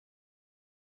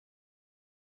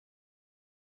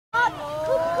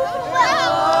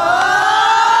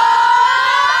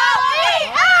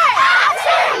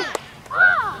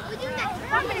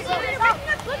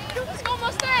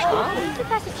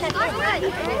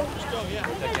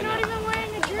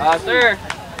Sir.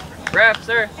 Ref,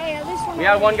 sir. Hey, at least we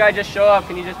had one guy just show up.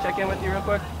 Can you just check in with you real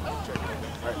quick?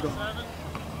 Alright, go.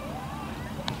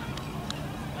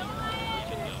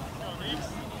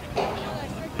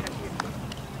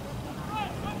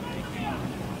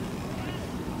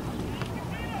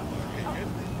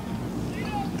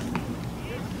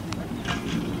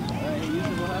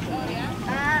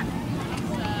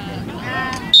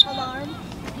 Alarm.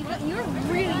 You're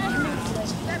really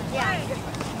useless. Yeah.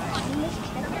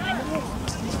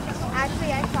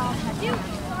 Actually, I saw you.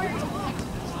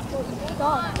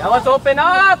 Now let's open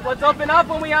up. Let's open up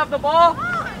when we have the ball.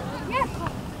 Yes.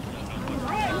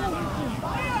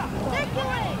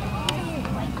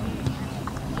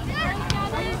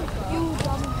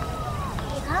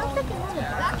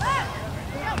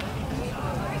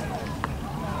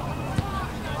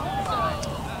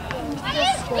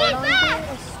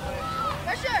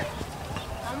 Pressure!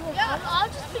 I'll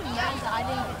just be mad that I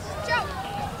didn't get Joe!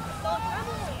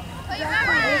 Put your arm!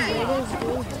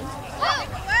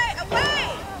 Away!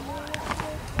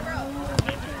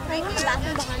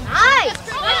 Nice!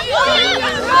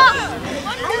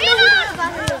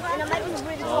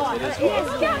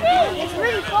 It's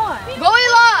really far. Go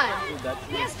Elon!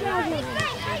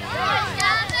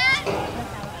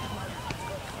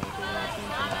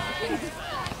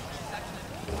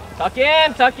 Tuck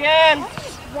in, tuck in.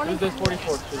 Who's this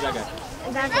 44? Who's that guy?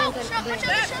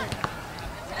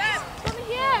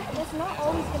 That's not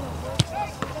always going to work.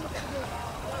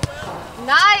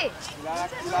 Nice!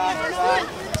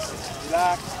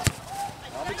 Relax.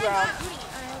 On the ground.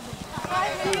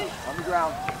 On the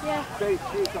ground. Yeah. Stay,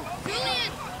 come.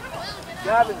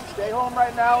 Gavin, stay home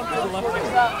right now.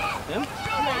 Him?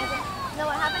 No,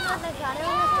 what happened was I got it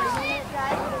on a 30-minute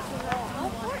drive, but it's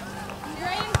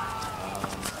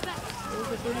It was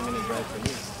a 30-minute drive for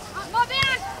me.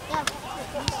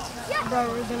 yeah. Bro,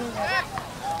 we're gonna go.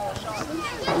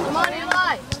 Come on,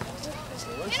 Eli!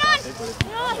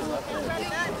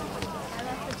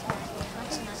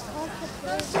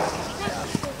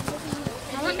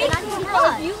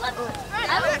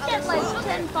 I would get like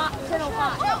 10:05.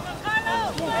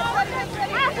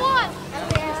 Half one!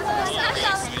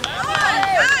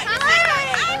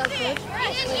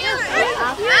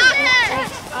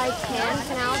 I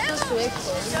can I also switch?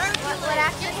 What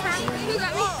actually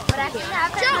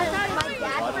happened was my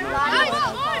dad forgot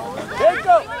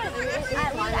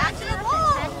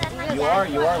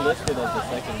You are listed as the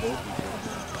second goalkeeper,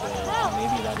 so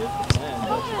maybe that is the plan,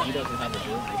 but he doesn't have a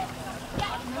jersey.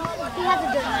 He has a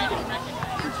jersey.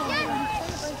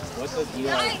 What does Eli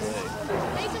play?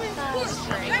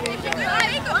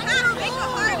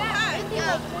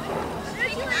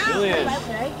 Julian.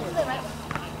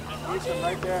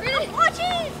 Right there. Watch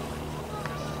it!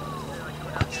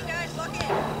 Okay, guys, look it.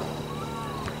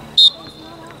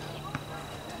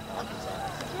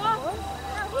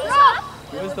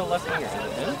 Who is the left winger? Is it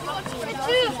him?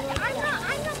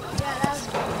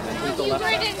 And who's the left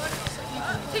winger?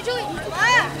 The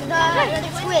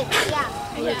twitch, yeah.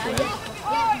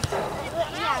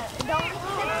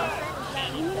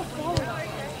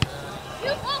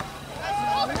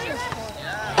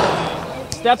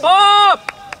 Step up!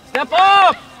 Step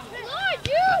up!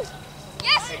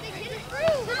 Yes!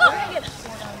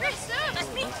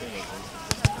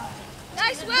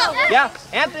 Nice, Will! Yeah,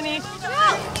 Anthony.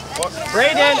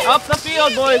 Brayden, up the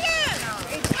field, boys.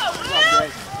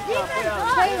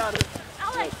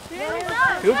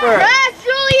 Cooper. Yes,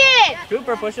 Julian!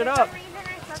 Cooper, push it up.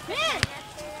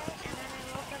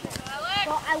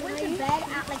 Well, I went to bed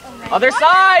at like 11. Other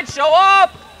side, show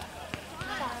up.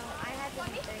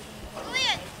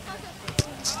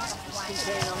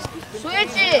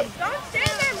 Switch it! Don't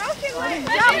stand there, motion like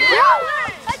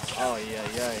Oh,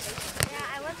 yeah.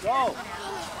 Go.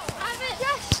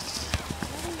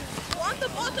 Want the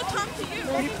ball to come to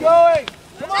you. Keep going.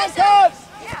 Come on, Cubs.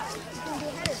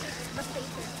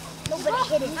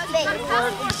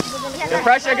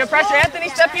 Good pressure. Anthony,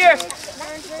 step here.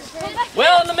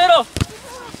 Will in the middle.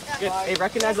 Good. Hey,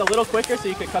 recognize a little quicker so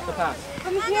you can cut the pass.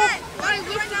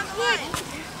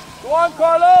 Go on,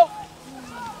 Carlo.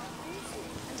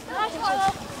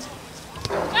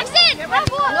 Jackson!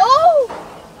 No!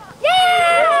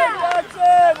 Yeah!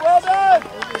 Jackson, well done.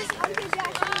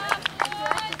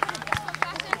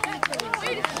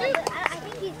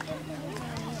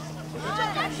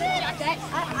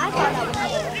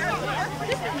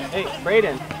 Hey,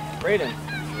 Brayden,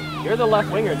 you're the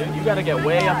left winger, dude. You got to get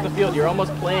way up the field. You're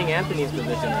almost playing Anthony's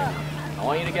position there. I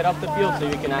want you to get up the field so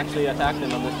you can actually attack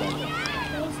them on this side.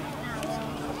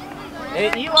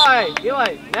 Hey, Eli,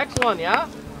 next one, yeah?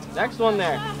 Next one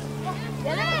there.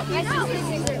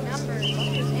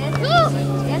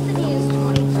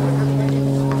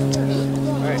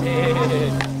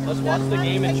 watch the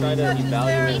game and try to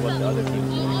evaluate what the other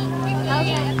team's doing.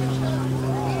 Okay.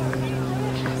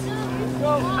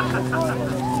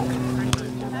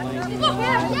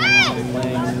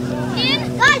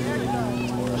 Guys,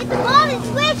 get the ball and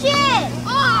switch it.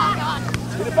 Oh, God.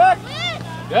 Get it back.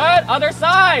 Good, other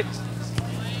side.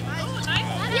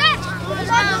 Yes.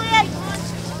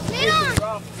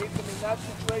 Drop. Keep them in that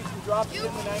situation. Drop it in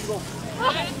an angle.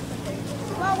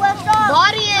 Come on, well done.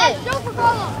 Body it. Go for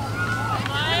goal.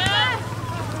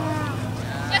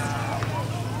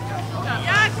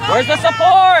 Where's the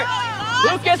support?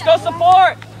 Lucas, go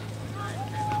support.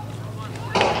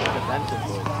 Defensive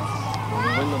goal. When we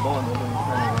win the ball, nobody's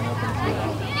trying to run up and shoot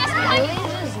out.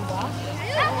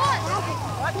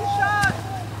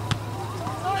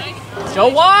 Show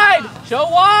wide! Show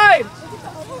wide!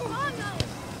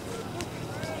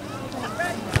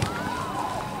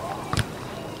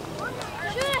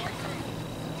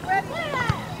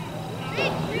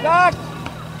 Back.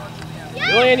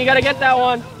 Julian, you gotta get that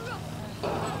one.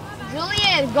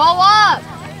 Julian, go up.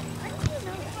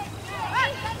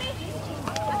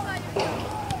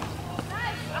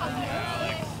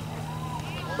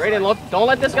 Brayden, look, don't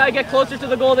let this guy get closer to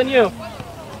the goal than you.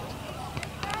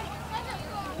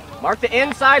 Mark the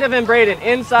inside of him, Brayden,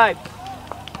 inside.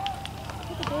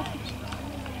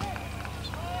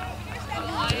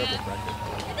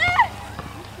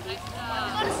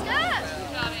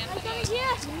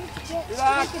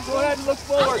 Relax. Go ahead and look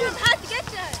forward.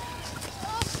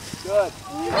 Good.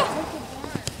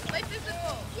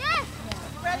 Yes.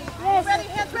 Ready,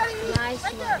 hands ready. Nice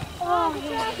Right there. one.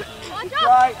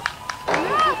 Right.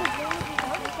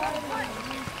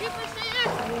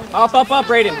 Up,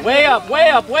 Brayden. Way up, way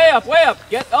up, way up, way up.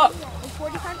 Get up.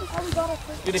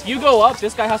 Dude, if you go up,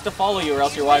 this guy has to follow you or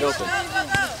else you're wide open.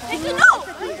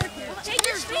 Take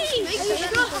your speed.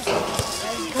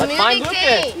 Let's find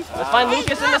Lucas. Let's find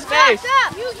Lucas in the space.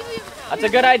 That's a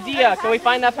good idea. Can we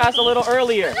find that pass a little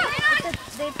earlier?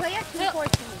 They play at 2-14.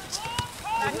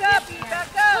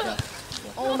 Back up.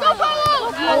 Oh my Go,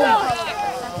 God.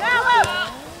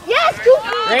 Yes,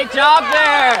 Cooper. Great job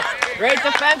there. Great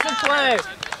defensive play.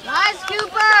 Nice,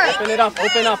 Cooper. Open it up,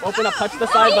 open up, open up. Touch the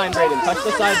sideline, Brayden. Touch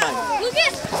the sideline.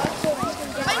 Lucas.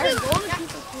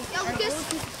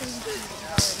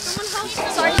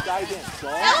 Sorry. Dive in.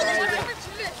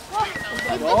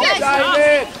 Lucas. Dive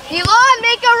in. Elon,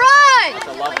 make a run. That's a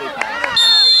lovely pass.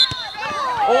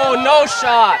 Oh, no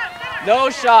shot. No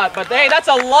shot. But hey, that's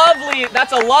a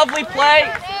lovely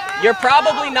play. You're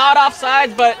probably not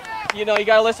offsides, but you know, you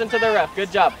gotta listen to the ref.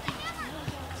 Good job.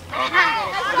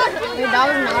 Dude, that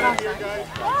was not offside.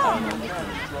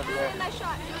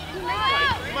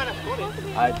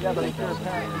 Yeah, but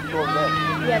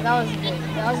Yeah, that was good.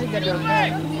 That was a good one.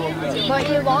 But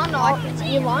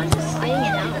Elon's just staying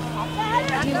down.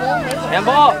 He won't make it.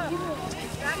 Handball.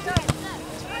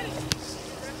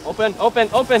 Open.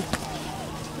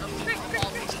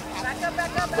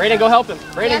 Brayden, go help him.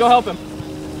 Brayden, go help him.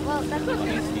 Well, that's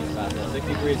okay. He's faster.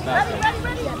 63 is faster.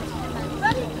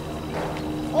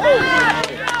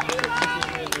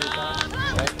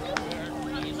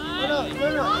 No.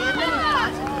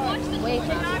 Way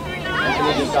faster.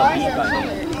 Anthony just got beat by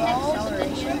him.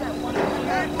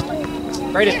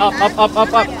 Brayden, up.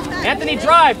 Anthony,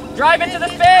 drive into the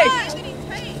space.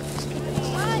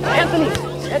 Anthony,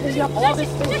 you have all this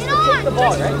space to take the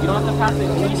ball, right? You don't have to pass it.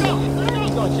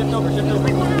 Keep going, shift over.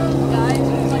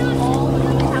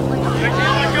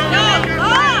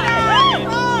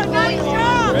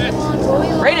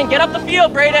 Brayden, get up the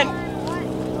field, Brayden.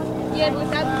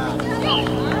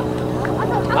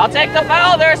 I'll take the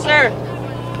foul there, sir.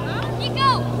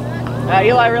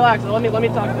 Eli, relax. Let me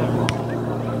talk to him.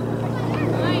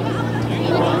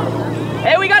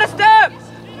 Hey, we got to step.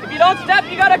 If you don't step,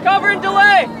 you got to cover and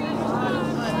delay.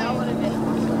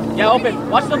 Yeah, open.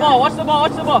 Watch the ball.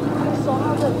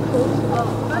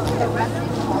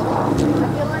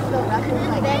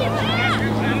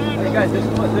 Hey guys, this is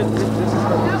what this is.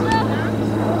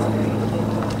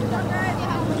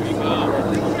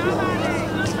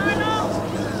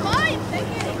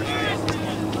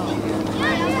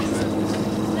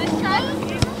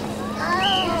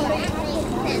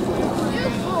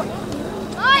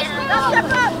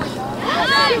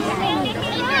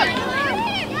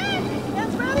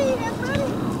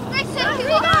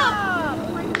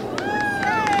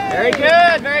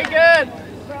 Very good.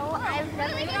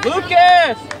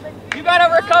 Lucas, you gotta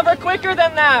recover quicker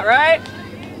than that, right?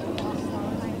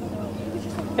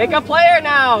 Take a player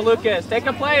now, Lucas. Take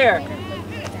a player.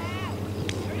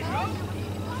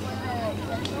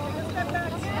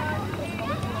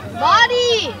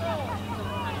 Body.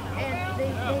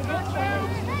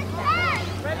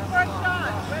 Ready for a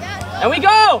shot. And we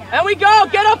go! And we go!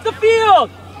 Get up the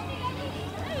field!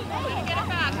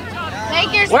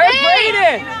 Take your Where's speed.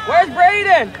 Braden? Where's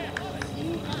Braden?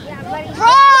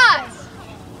 Cross!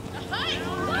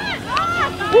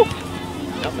 Woo.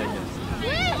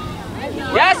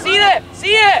 Yeah, see it!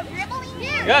 See it!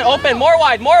 Good, open, more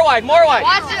wide, more wide, more wide.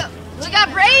 Watch it. We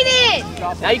got Braden!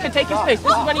 Now you can take his space.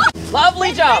 This is when you...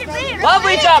 Lovely job!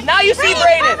 Lovely job! Now you see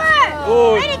Braden!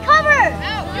 Ooh. Brady, cover!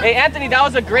 Hey, Anthony, that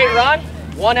was a great run.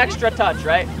 One extra touch,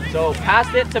 right? So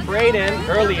passed it to Braden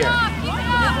earlier.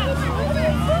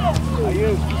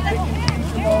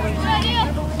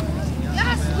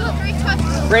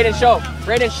 Braden, show.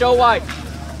 Braden, show wide.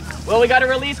 Well, we got to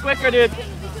release quicker, dude.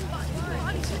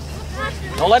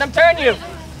 Don't let him turn you.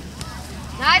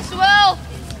 Nice, Will!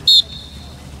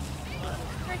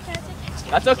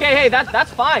 That's okay. Hey,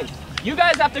 that's fine. You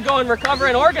guys have to go and recover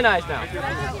and organize now.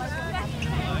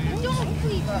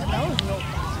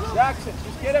 Jackson,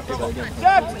 just get it from him.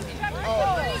 Jackson!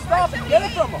 Stop it, get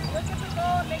it from him.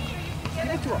 Give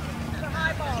it to him.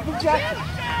 Give him Jackson.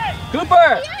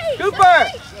 Cooper! Cooper!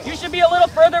 You should be a little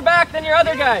further back than your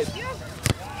other guys. Hey,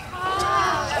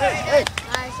 hey.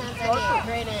 Nice, Anthony.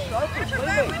 Braden.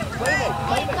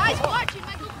 Guys, watch it.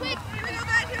 Michael, quick.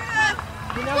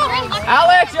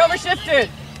 Alex, you overshifted.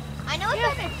 I know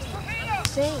it's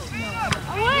Same.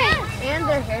 And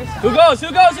their hairstyle. Who goes?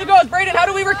 Who goes? Who goes? Braden, how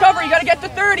do we recover? You got to get to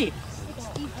 30.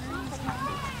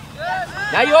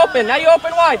 Now you open. Now you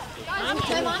open wide.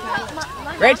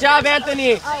 Great job,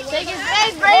 Anthony. Take his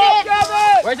space, Braden.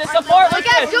 Where's his support? Look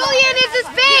at Julian in his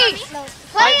space.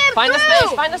 Play him Find the through.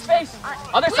 space. Find the space.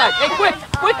 Other side. Hey, quick.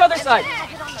 Quick other side.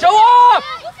 Show up.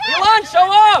 Elon, show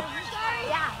up.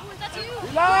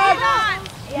 Relax.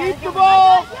 Keep the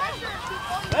ball.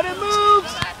 Let it move.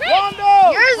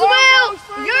 Rondo. Yours, Rondo Will.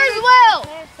 free. Yours, Will.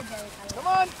 Come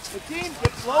on. The team,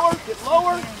 get lower. Get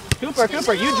lower.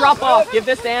 Cooper, you drop off. Give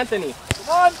this to Anthony. Come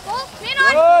on.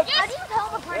 Good.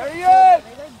 There he is.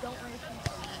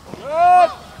 Good.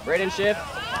 Braden shift.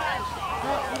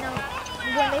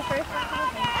 When they first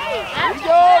There you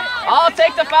go. I'll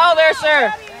take the foul there,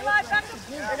 sir.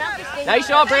 Now you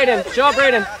show up, Braden. Show up,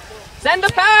 Braden. Send the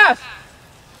pass.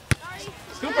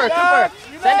 Cooper,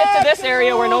 send it to this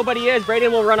area where nobody is.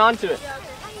 Braden will run onto it.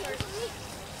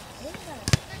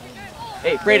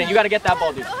 Hey, Braden, you got to get that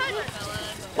ball, dude.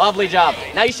 Lovely job.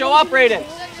 Now you show up, Braden.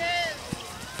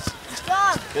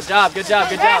 Good job, good job,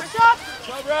 good job. Stop,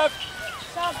 ref.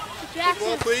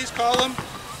 Well, please call him.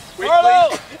 Wait, Carlo.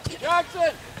 please.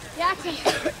 Jackson.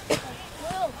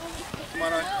 Come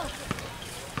on.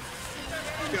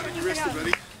 You got on your wrist,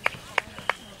 buddy.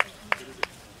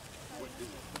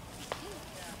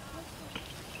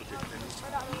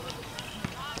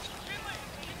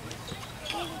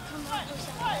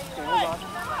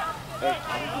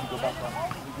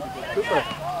 Cooper.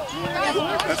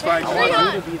 That's fine. Come on.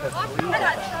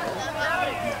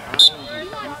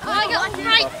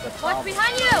 Watch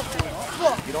behind you.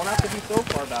 You don't have to be so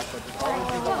far back, but just always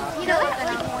be the last.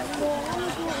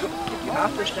 You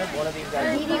have to send one of these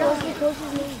guys.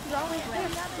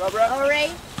 Stop, ref. All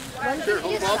right. Sure,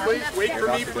 hold on, please. Wait for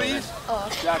me, please.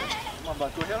 Jackson. Come on,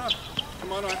 bud. Go ahead on.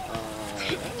 Come on.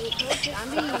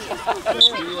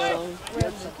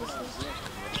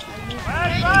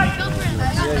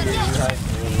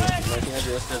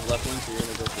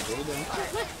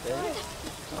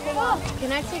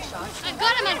 Can I take shots? I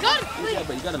got him. Yeah,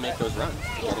 but you got to make those runs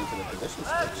to get into the position to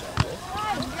take shots, right?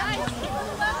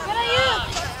 Good on you.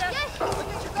 Look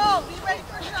at your goal. Be ready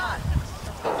for a shot.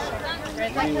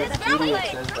 It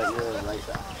says that you're a right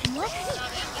back.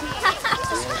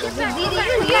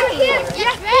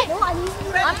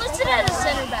 I'm listed as a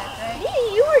center back, right?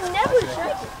 You were never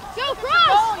striker. Go,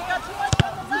 cross!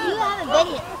 You haven't been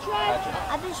here.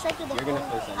 I've been striker the You're going to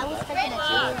play I center was back. striker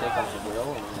You're going to take on the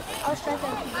wheel and you're I was striker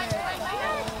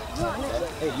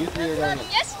Hey, you three are going to...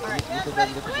 Yes.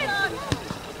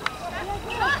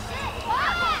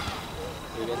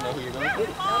 You guys know who you're going to play?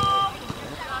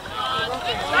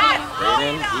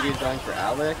 Braden, Edie's going for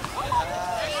Alex.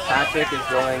 Patrick is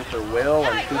going for Will,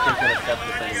 and Cooper's going to step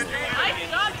defending.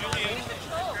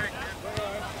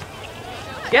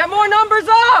 Get more numbers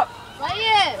up! Play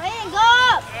it. Go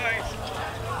up!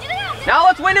 Now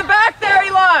let's win it back there,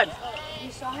 Elon!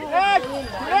 Connect.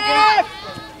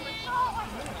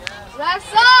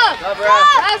 Refs up. Sub, ref.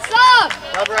 Refs up.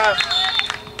 Sub, ref.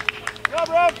 Stop,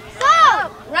 ref.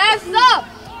 Stop! Refs up.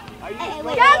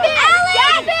 Gavin!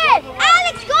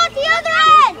 Alex, go at the other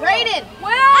end! Braden.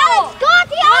 Alex, go at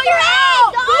the other end!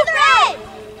 The other end!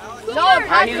 No,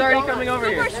 Alright, he's already coming over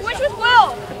here. Switch with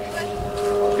Will!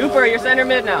 Cooper, you're center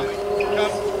mid now.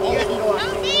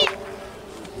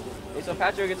 Okay, so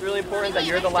Patrick, it's really important that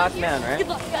you're the last man, right?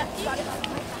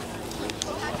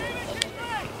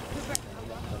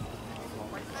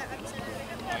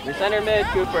 You're center mid,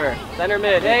 Cooper. Center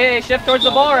mid. Hey, shift towards the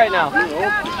ball right now.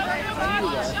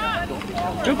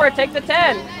 Cooper, take the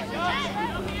 10.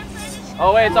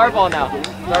 Oh wait, it's our ball now.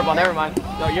 It's our ball, never mind.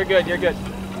 No, you're good, you're good.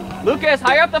 Lucas,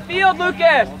 higher up the field,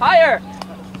 Lucas! Higher!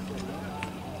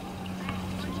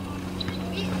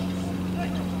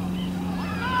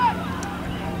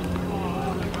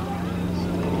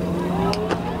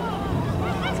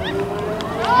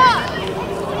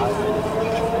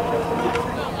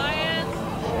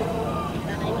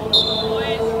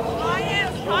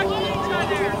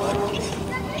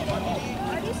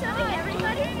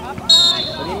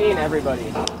 What do you mean,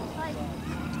 everybody?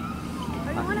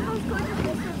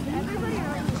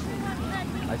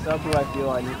 I sub who I feel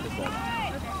I need to sub.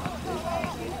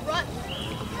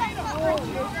 The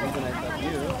reason I sub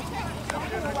you,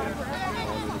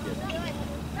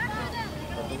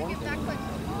 but the one thing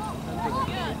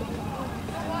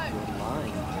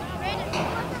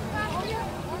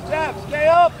Sept, stay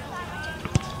up.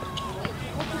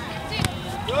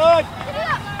 Good.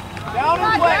 Down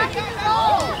and play.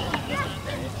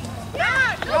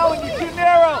 Calvin, you're too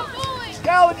narrow.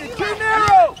 Calvin, you're too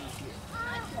narrow.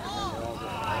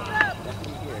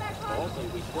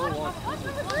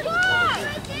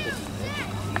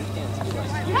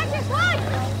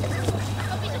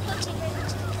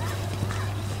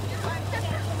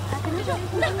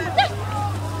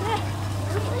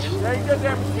 Very good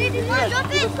there. Good.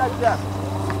 That's that.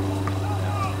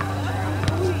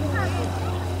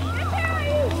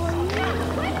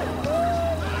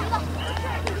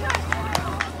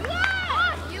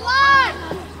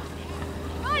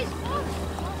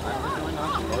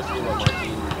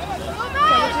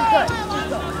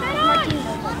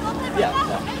 yeah.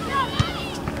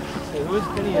 Hey, who's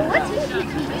Penny in that?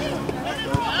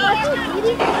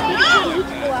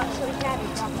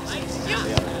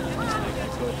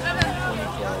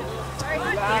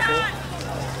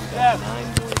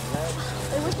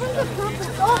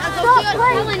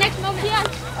 Next moment, yeah.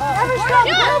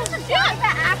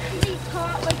 Actually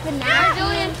caught like the now,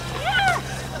 Julian.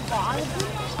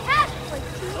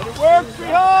 Let it work,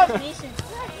 sweetheart.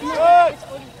 Good.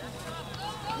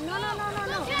 No.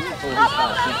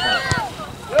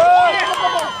 Good.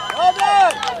 Well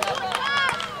done.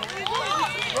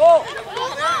 Roll.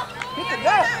 Hit the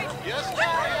net.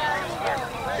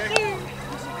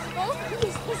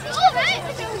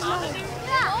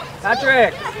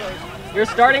 Patrick, your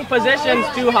starting position's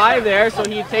too high there, so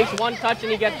he takes one touch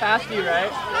and he gets past you,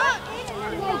 right?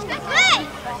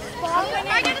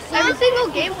 Every single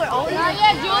game we're always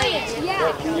Julian.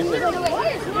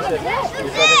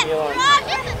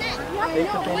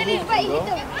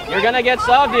 You're gonna get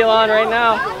subbed, Elon, right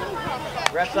now.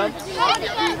 Ref sub.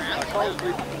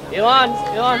 Elon.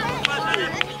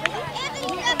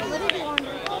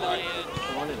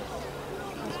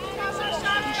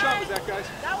 Whose shot was that, guys?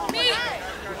 Me.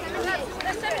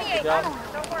 That's 78.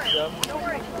 Don't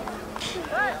worry.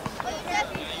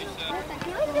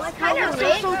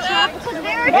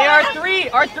 Hey,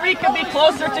 our three could be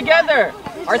closer together.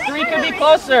 Our three could be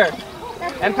closer.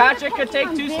 And Patrick could take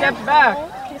 2 steps back.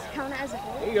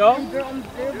 There you go.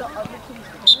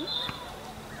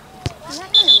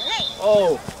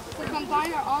 Oh.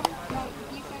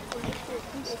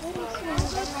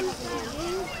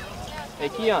 Hey,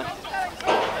 Keon.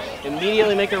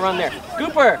 Immediately make a run there.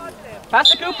 Cooper. Pass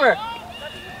to Cooper.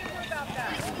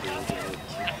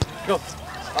 Go.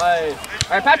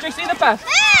 All right, Patrick, see the pass.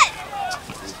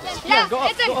 Yeah, go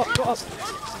up.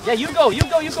 Yeah, you go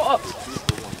up.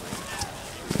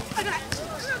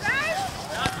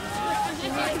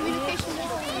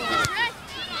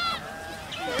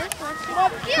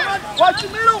 Come on. Watch the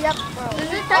middle. Yep.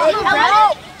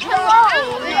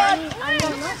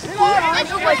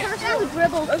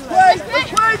 Let's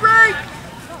play, Ray.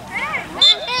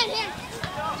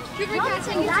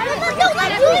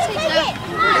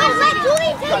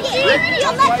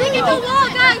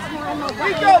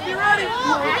 Rico, be ready.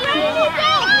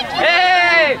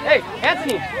 Hey,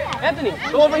 Anthony,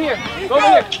 go over here.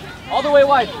 All the way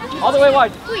wide.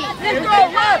 Here we go,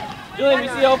 left. Julian, we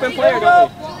see an open player,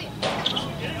 don't we?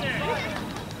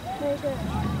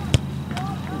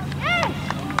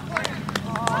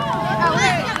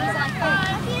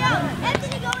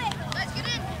 Anthony, go in. Let's get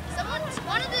in.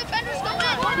 One of the defenders go in.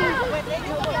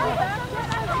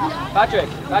 Patrick,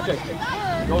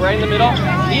 go right in the middle.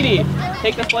 Didi,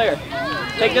 take this player.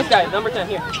 Take this guy, number 10,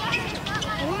 here.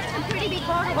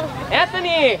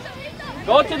 Anthony,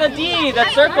 go to the D,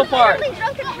 that circle part. Stay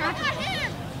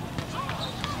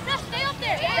up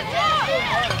there.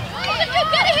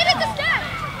 gotta hit it the step.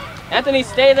 Anthony,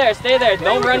 stay there, stay there.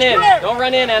 Don't run in. Don't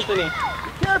run in, Anthony. Be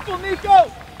careful,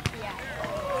 Nico.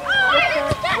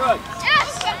 Good.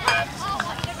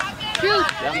 Shoot.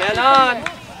 Yeah, man on.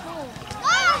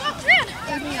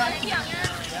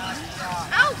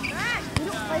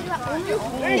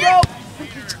 There you go.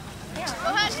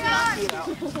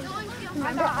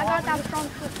 Remember, I got that strong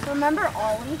foot. Remember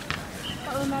Ollie?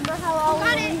 But remember how Ollie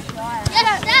was?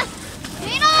 Yes, Steph.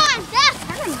 Lean on, Steph.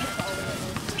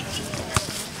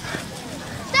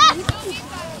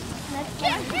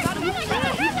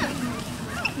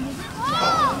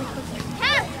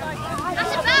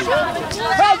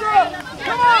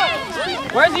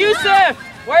 Where's Yusuf?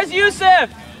 Where's Yusuf?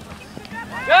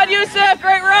 Good, Yusuf.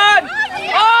 Great run.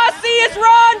 Oh, see, it's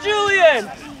Ron, Julian.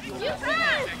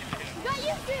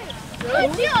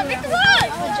 Good deal, make the run.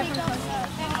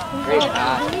 Great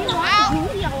pass.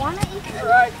 All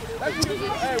right.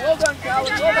 Hey, well done,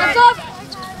 Calvin. Well done.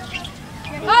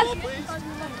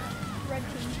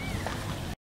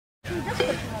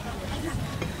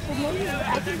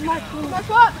 Let's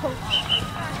up.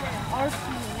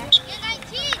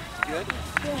 Good.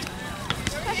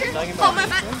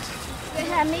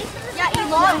 Yeah, Mason. Yeah,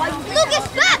 Elon. Lucas,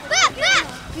 back.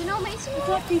 You know Mason? Are you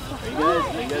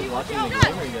guys watching the game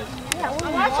or are you guys? Yeah,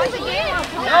 we're watching the game.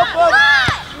 No, folks.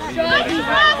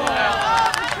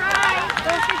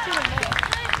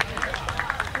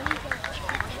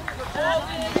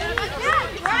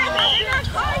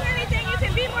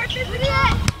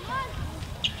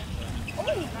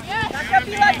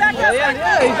 Yeah,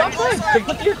 he's up there.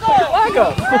 Put your flag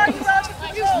up.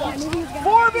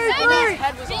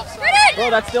 4v3. Bro,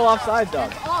 that's still offside, though. Oh,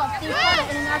 they called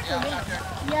it an actual game.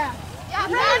 Yeah.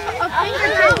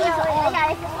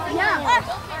 Yeah.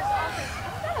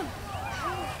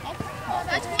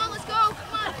 Let's go,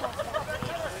 come on.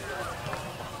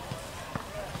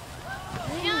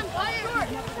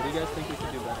 What do you guys think we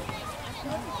should do better?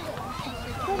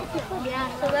 Yeah,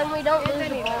 so then we don't lose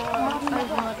the ball.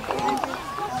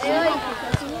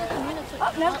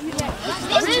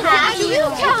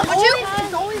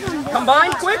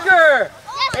 Combine quicker!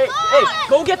 Hey,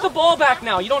 go get the ball back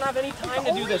now. You don't have any time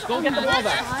to do this. Go get the ball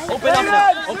back. Open up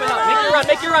now. Open up.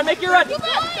 Make your run. Hey,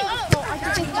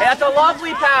 that's a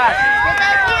lovely pass.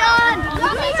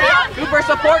 Cooper,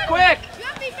 support quick.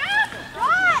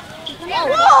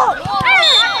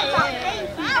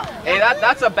 Hey,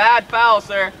 that's a bad foul,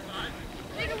 sir.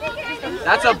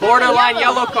 That's a borderline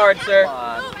yellow card, sir.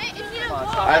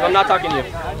 Alright, I'm not talking to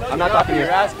you. I'm not talking to you.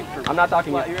 You're asking for. I'm not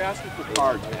talking to you. You're asking for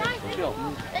cards. Chill.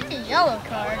 That's a yellow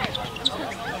card.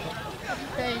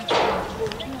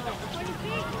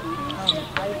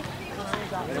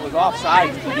 And it was offside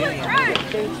at the beginning.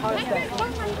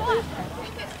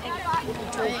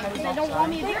 They don't want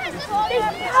me to do this.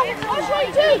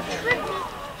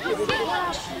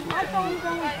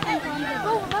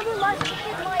 Remember last week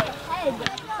in my head?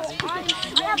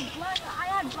 I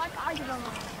had black eyes on my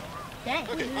head. Dang.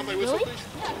 Okay, on my whistle, please.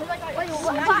 Wait,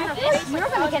 you're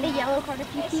going to get a yellow card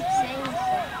if you keep saying so.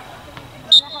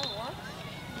 Isn't that how it works?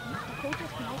 The coach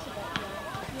is nice about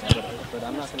you. But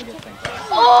I'm not going to get thanked.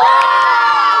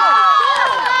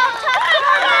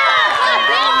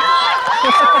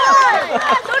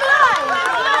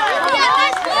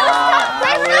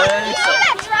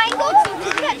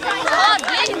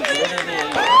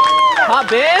 Top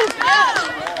bin?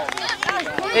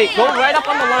 Hey, go right up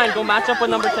on the line. Go match up with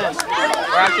number 10.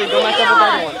 Or actually, go match up with the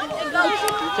other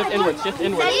one. Shift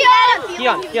inward.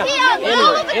 Keon.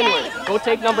 Inward. Go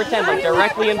take number 10, like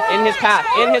directly in his path.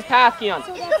 In his path, Keon.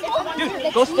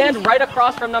 Dude, go stand right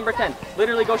across from number 10.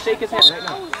 Literally, go shake his hand right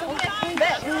now.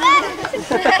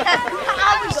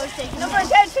 Number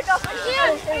 10, pick up.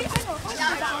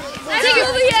 Take it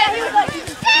over here.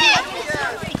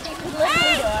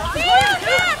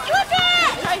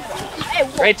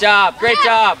 Great job.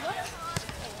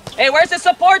 Hey, where's the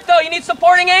support though? You need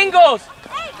supporting angles.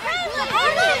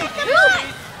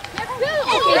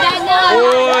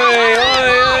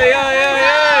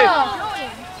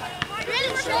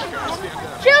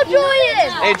 Chill,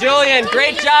 Julian! Hey, Julian,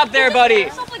 great job there, buddy.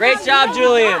 Great job,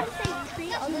 Julian.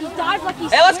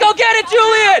 Hey, let's go get it,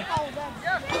 Julian!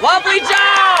 Lovely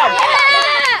job!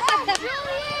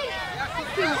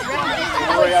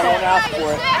 Sorry, I don't ask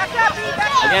for it.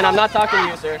 Again, I'm not talking to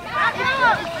you, sir.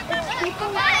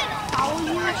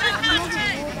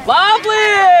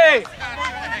 Lovely!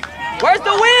 Where's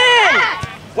the wing?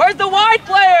 Where's the wide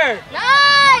player?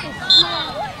 Nice!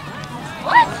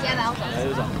 What? Yeah, that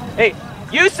was Hey,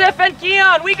 Yusuf and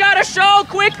Keon, we got a show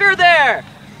quicker there.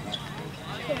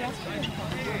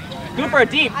 Cooper,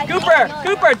 deep.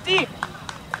 Cooper, deep.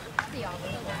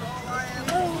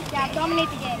 Dominate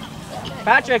the game.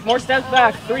 Patrick, more steps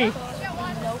back. 3.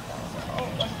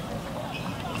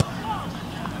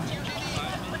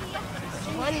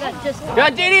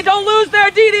 Good, Didi. Don't lose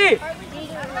there, Didi.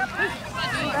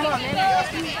 Come on, man.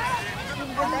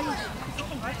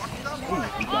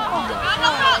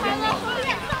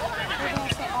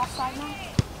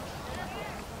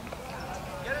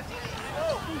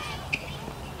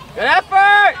 Good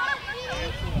effort.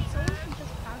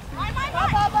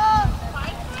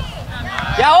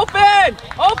 Yeah, open.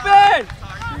 Open.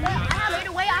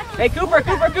 Hey,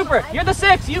 Cooper. You're the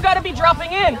 6. You got to be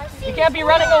dropping in. You can't be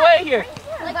running away here.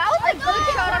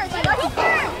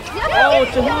 Oh,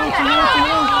 to who?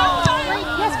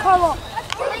 Yes, Carlo.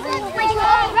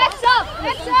 Rex up.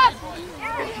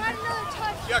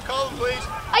 Yeah, call him, please.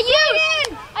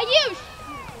 Ayush.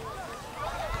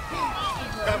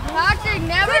 Patrick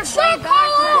never played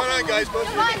What's going on, guys? Both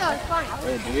of you.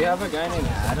 Wait, do we have a guy named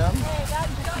Adam?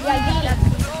 Yeah,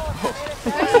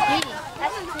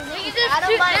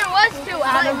 there was 2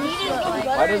 Adam.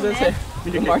 Why does it say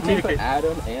Martin put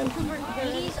Adam and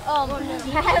He's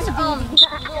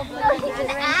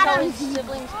Adam's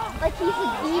siblings. Like he's the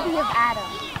baby of Adam.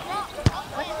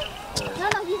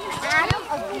 No, he's an Adam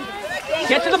of baby.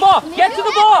 Get to the ball! Get to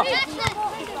the ball!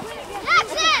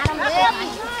 That's it!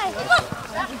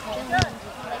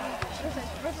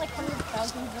 There's like hundreds of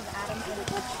thousands of Adams.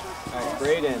 Alright,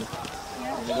 Brayden.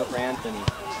 We're gonna go for Anthony.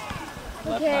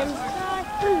 Left hand.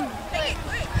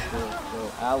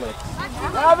 Go, Alex.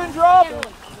 Gavin, drop! You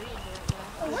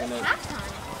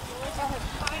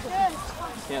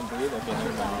can't breathe? Okay,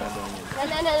 never mind.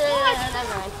 No.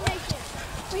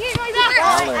 I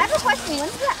have a question.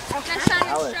 When's that?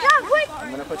 Alex,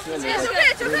 I'm gonna put you in there.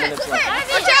 Like 3 minutes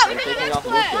left. Watch out! You're taking off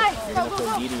Lucas. You're gonna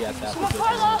put Didi at that position.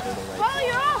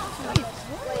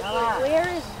 Where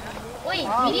is? Wait,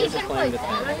 Lucas is playing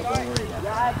defense. Don't worry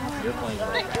about it. You're playing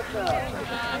right.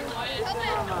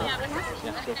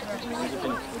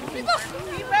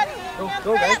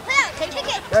 Go, guys.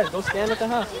 Guys, go stand at the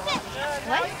house.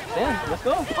 What? Stand, let's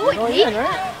go. Oh, You're going wait. in,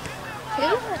 right?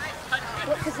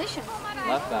 What position?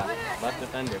 Left back, left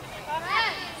defender.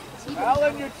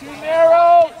 Alan, you're too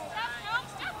narrow!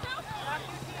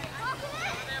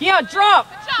 Keon, drop!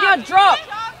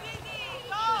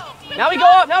 Now we go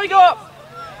up,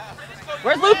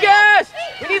 Where's Lucas?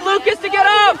 We need Lucas to get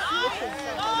up!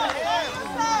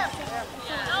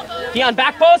 Keon,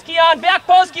 back post, Keon! Step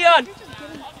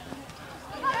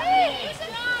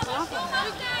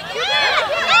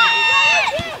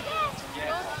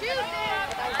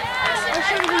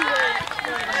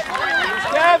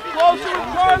closer,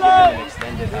 Carlo!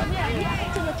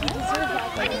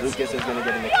 Like Lucas is going to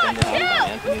get an extended half time.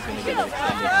 Anthony's going to get an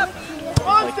extended half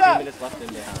time. There's like 2 minutes left in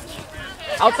the half.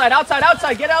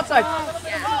 Outside, get outside.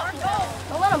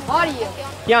 Don't let him body you.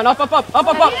 Keon, up.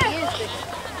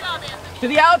 To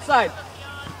the outside.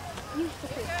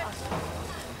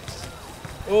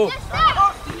 Ooh.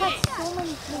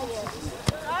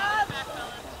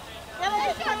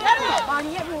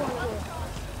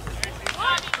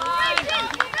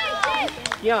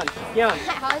 Keon.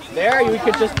 There, we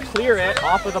could just clear it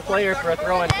off of the player for a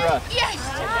throw in for us. Yes!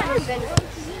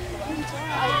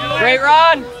 Great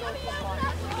run.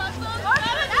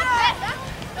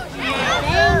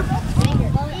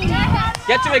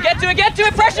 Get to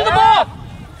it, pressure the ball.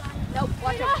 Nope,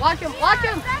 watch him.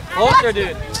 Closer,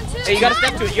 dude. Hey, you gotta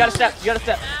step to it, you gotta step.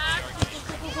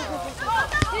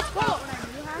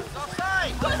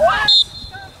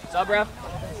 Sub, ref.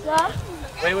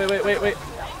 Wait.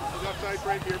 Who's outside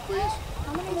right here, please?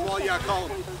 Well, yeah, call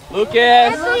him.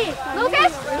 Lucas,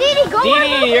 Didi, go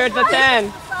Didi, you're at the 10.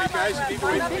 Hey, guys, you need to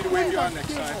wait for me to wave you on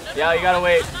next time. Yeah, you gotta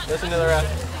wait. Listen to the ref.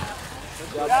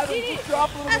 Gavin, just drop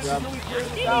a little bit until we clear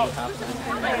this out.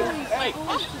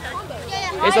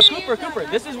 Hey, so Cooper,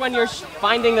 this is when you're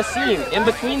finding the seam in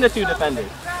between the 2 defenders.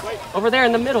 Over there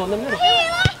in the middle.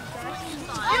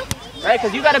 Right,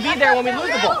 because you gotta be there when we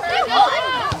lose the ball.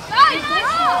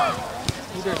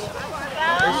 There's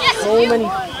so many.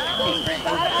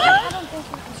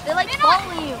 They're like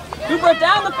following you. Cooper,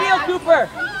 down the field, Cooper.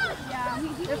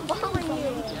 They're following you.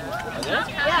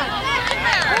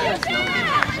 Are they?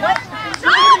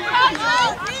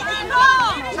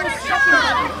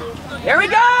 Here we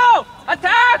go!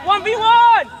 Attack!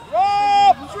 1v1!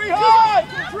 Drop! 3 high!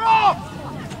 Drop!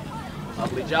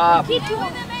 Lovely job. Keep doing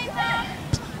it.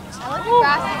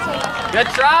 Good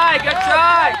try! Get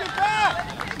back!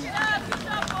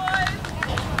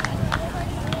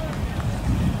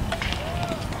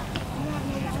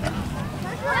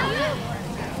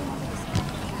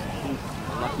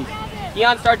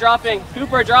 Keon, start dropping.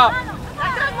 Cooper, drop.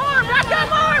 Back up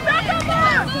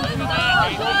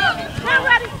more!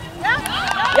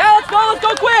 let's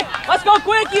go quick! Let's go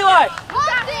quick, Eli!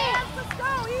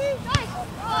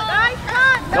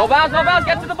 No bounds,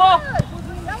 get to the ball!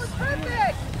 That was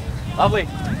perfect! Lovely.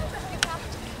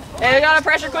 Hey, we gotta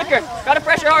pressure quicker. Gotta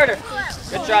pressure harder.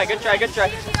 Good try.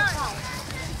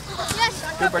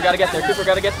 Cooper, gotta get there. Cooper,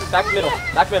 gotta get back middle.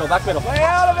 Lay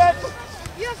out of it.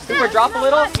 Cooper, drop a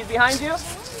little. He's behind you.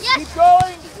 Keep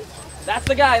going. That's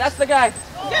the guy.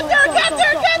 Get there!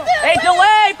 Hey,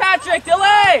 delay, Patrick,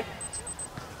 delay!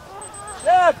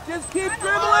 Yeah, just keep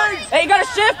dribbling. Hey, you gotta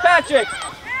shift, Patrick.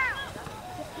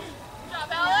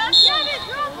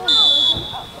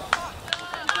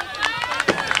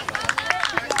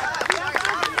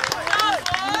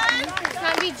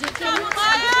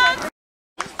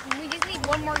 We just need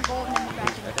one more goal and then we're back.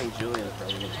 I think Julian is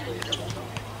probably going to play it.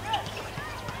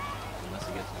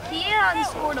 He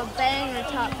scored a banger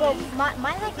top. Bro, my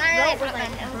like throat was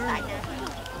like middle side now.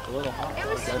 It's a little hot. It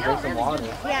was Gotta still drink some really water.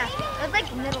 good. Yeah, it was like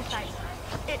middle side.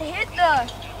 It hit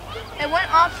the... It went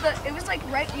off the... It was like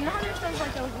right... You know how there's those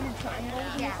like those weird triangles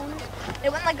in the corner?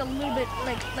 It went like a little bit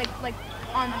like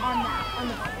on the ball.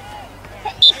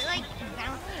 It like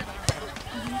bounced.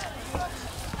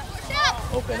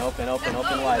 Open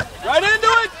wide. Right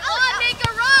into it. Make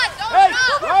a run! Hey,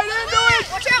 right into it.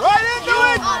 Right into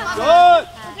it. Good.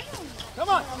 Come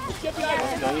on. Let's get behind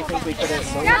it. Don't you think we could have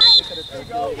circulated the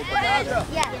ball?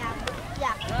 Yeah.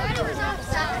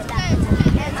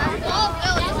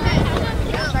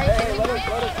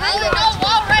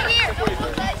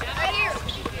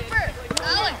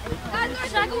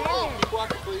 Keep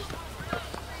walking, please.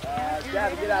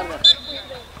 Gabby, get out of there.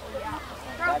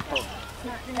 Back post.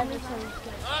 That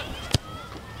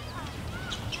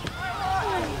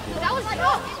was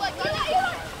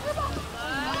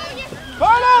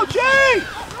Carlo, G!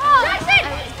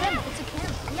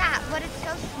 Yeah, but it's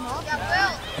so small. No,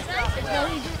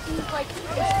 he's like...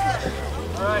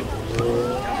 All right.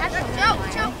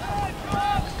 Choke.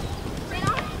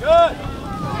 Good.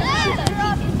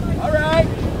 All right.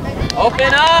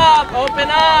 Open up!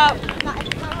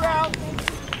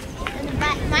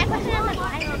 My question is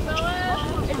like,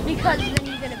 It's because then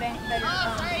you get a better...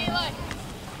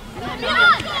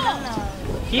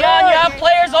 Keon, you have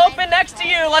players open next to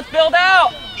you. Let's build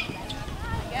out.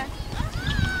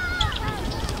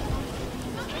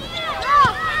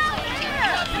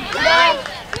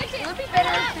 It would be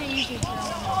better if they use it.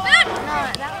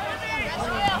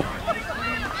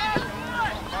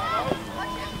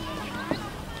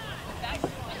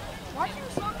 watching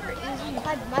soccer isn't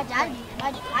my dad. I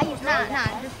used to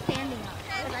just standing up.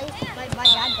 My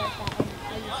dad does that.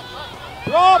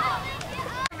 Drop.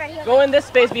 Go in this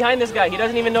space behind this guy. He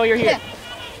doesn't even know you're here.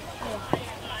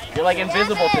 You're like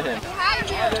invisible to him.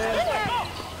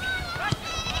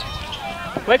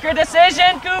 Quicker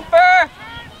decision, Cooper.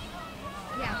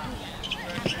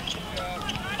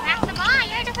 Pass the ball,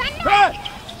 you're a defender. Cut.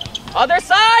 Other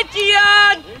side,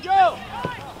 Keon. Here you go.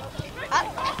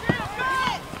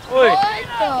 Oi.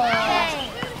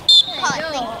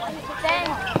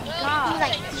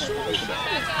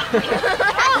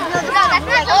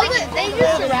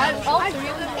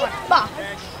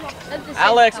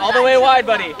 Alex, all the way wide,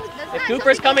 buddy. If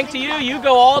Cooper's coming to you, you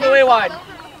go all the way wide.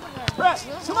 Press.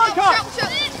 Come on, Carl.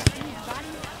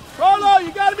 Carlo,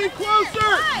 you got to be closer.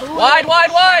 Wide. You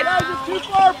guys are too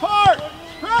far apart.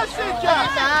 Press it, Jack.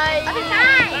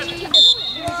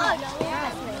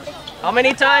 How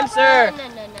many times, sir?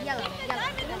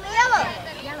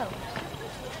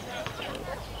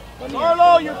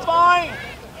 Carlo, you're fine.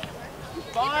 You're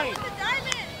fine.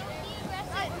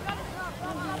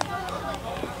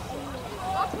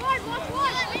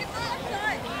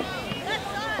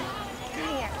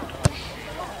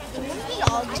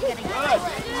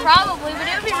 Probably, but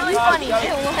it would be really funny if it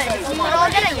was. We're all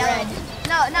gonna yell.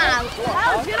 No.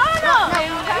 Get on up!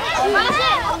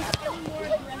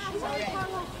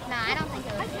 Nah, I don't think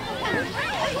it was.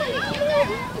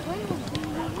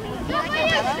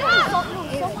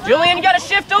 Julian, you gotta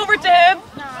shift over to him.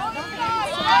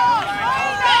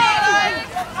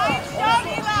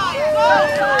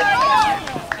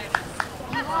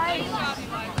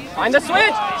 Find the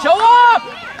switch. Show up.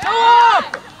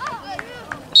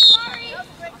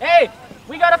 Hey,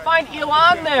 we gotta find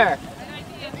Elon there.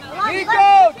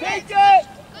 Nico, take it.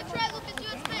 That's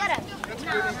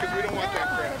good because we don't want that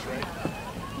crash, right?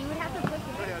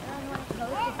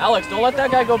 Alex, don't let that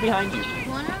guy go behind you.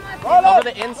 Carlo. Cover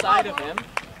the inside of him.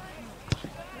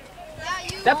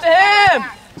 Step to him.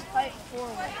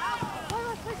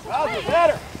 That was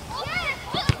better.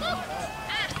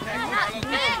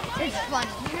 It's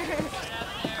funny.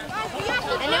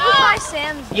 And it was by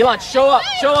Sam's. Elon, show up.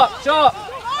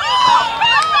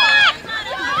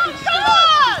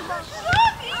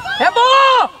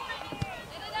 Handball!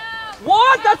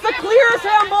 What? That's the clearest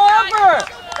handball ever!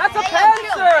 That's a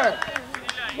pencil!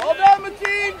 Well done,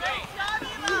 Mateen!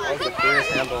 That was the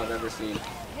clearest handball I've ever seen.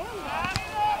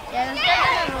 Yeah, this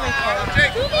guy's really cold.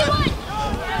 Take him!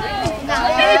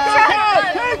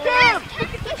 Take him!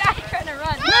 The guy trying to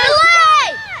run.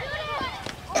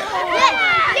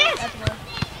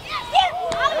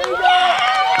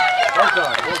 Well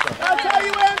done. That's how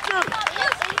you answer!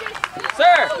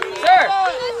 Sir!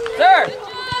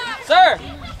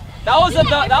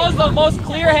 That was the most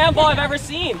clear handball I've ever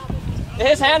seen.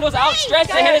 His hand was outstretched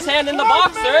to hit his hand in the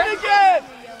box, sir. Again.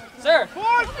 Sir.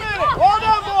 4th minute! Well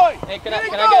done, boy! Hey, can I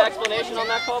get an explanation on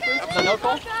that call, please? The no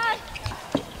call?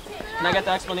 Can I get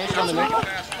the explanation on the no call?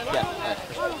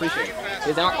 Yeah, appreciate it.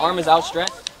 His arm is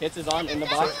outstretched, hits his arm in the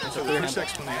box. It's a clear First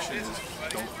handball. explanation is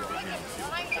don't throw it in the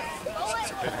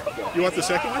field. You want the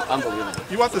second one? Unbelievable.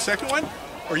 You want the second one?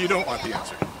 Or you don't want the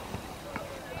answer?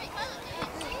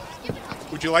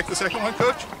 Would you like the second one,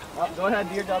 Coach? Go ahead,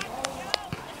 do your job.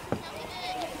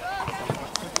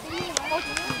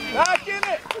 Back in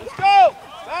it! Let's go!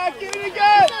 Back in it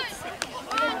again!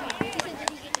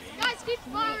 Guys, keep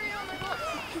firing on the ball.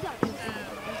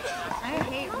 I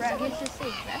hate rap.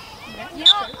 You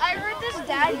know, I heard this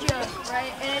dad joke,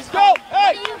 right? And it's Go!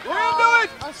 Hey! We're into it!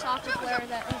 a soccer player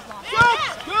that is long.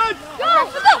 Good!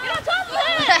 Go! Get on top of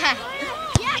it!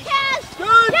 Yeah, Cass!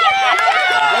 Good!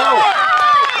 Go!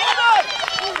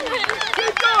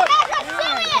 Keep going!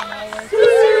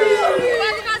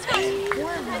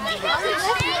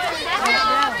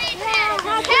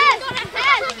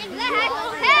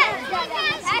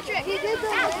 Patrick!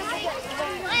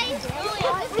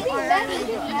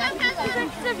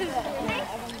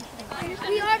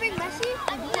 We are big Messi?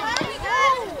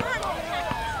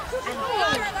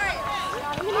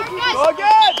 Go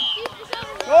again!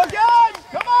 Go again!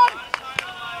 Come on!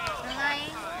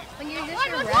 When you're just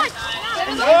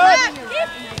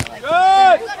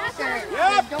Good!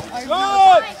 Yep!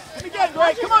 Good! And again,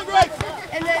 Greg! Come on, Greg!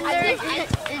 and then it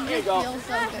just feels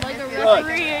so good. Like a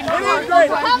referee in It is great!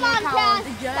 Come on, Cass!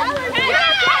 There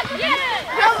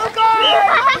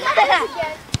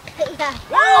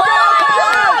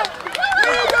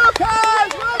you go, Kaz!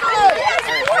 Well done!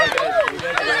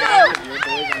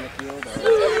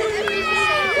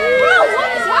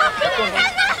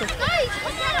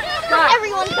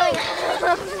 Everyone's going.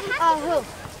 Who?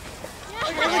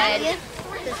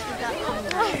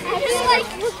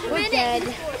 We're dead.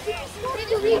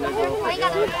 They're gonna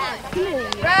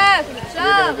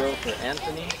go for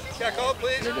Anthony. Yeah, call it,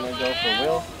 please. They're gonna go for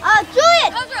Will.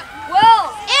 Julian! Will!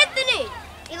 Anthony!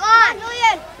 Elon!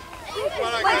 Julian! Wait,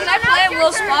 can I play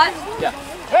Will's spot? Yeah.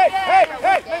 Hey!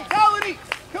 Mentality!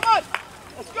 Come on!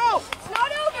 Let's go! It's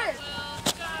not over.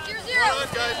 0-0. Come on,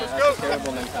 guys, let's go.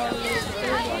 Terrible mentality. It's a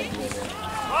terrible idea there.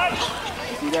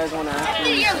 If you guys want to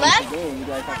actually Your win left? the game, you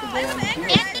guys have to go on the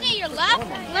field. Anthony, your left?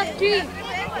 Left team.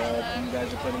 But you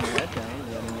guys are putting your head down,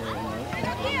 letting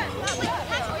your emotions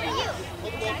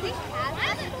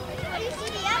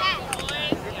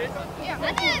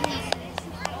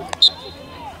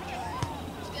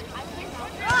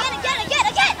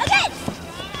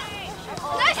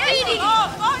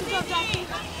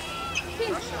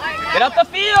Get up the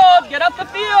field! Get up the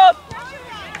field!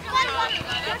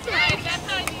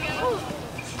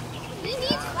 He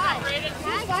needs 5. He needs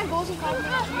 5 goals in 5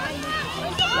 minutes.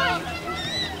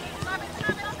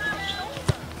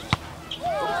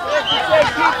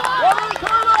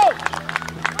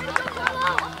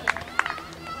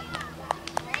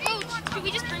 Should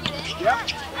we just bring it in? Yep.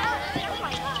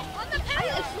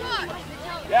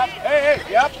 Yep. Hey,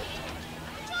 yep.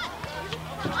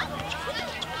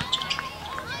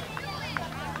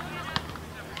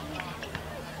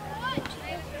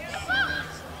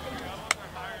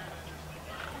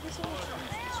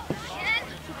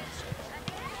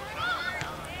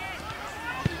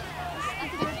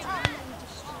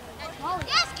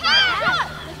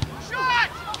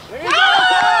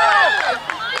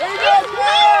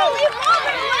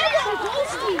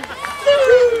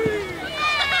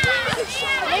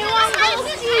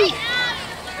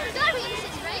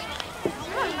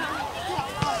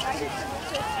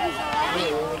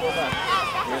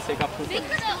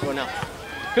 Go now.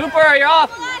 Cooper, you're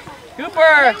off!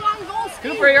 Cooper!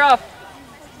 Cooper, you're off!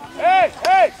 Hey,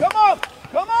 come on!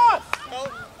 Come on! Come on.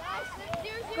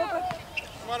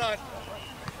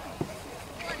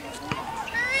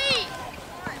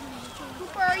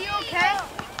 Cooper, are you okay?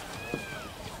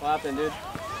 What happened, dude?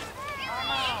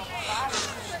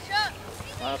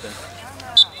 What happened?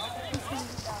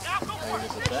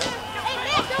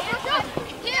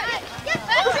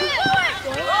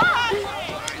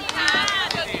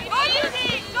 Are you just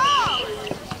upset? Go!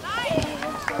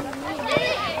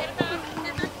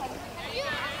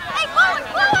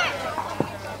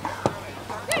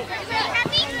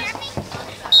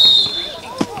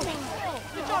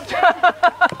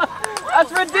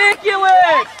 That's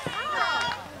ridiculous!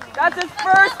 That's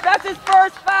his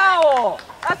first foul!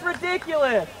 That's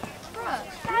ridiculous!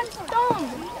 That's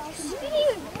dumb.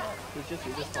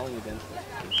 He's just calling against it.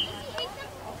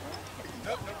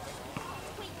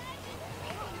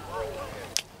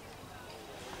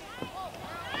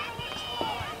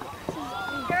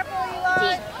 Careful,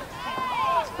 Eli.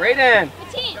 Brayden,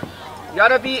 you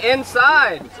gotta be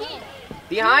inside,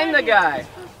 behind the guy.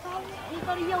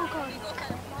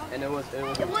 And it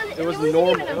was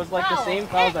normal. It was like the same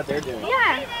fouls that they're doing.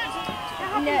 Yeah.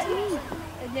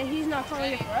 And then he's not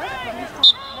calling it for us, but he's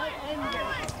calling it.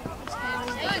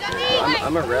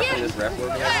 I'm a ref in this ref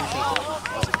organization, so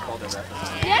I'll just call the ref.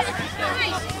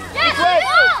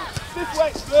 This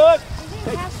way. Good.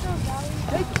 Take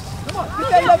it. Come on. Get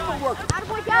that left foot working.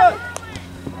 Good.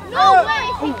 No way.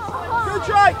 Good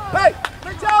try. Hey,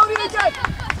 mentality again.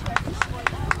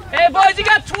 Hey boys, you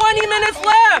got 20 minutes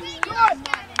left. Good.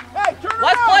 Hey, turn around.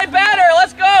 Let's play better.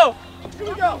 Let's go. Here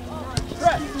we go.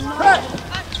 Press.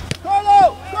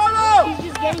 Carlo. He's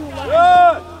just getting low.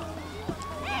 Good.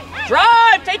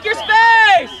 Drive. Take your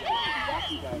space.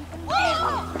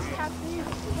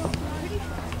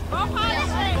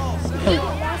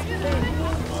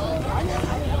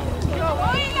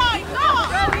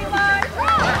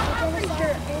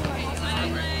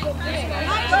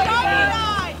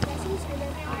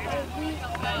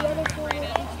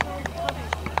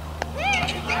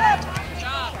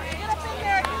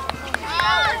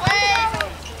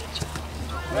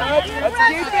 That's the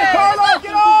defense. Carlo,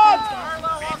 get on.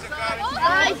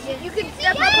 Guys, you can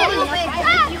step up a little bit. If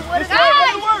you would have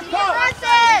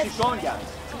Keep going, guys.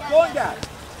 Keep going, guys.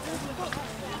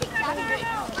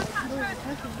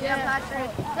 Yeah, Patrick.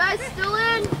 Guys, still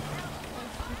in.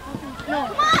 No.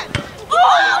 Come on. Oh!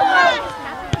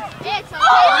 It's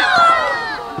okay.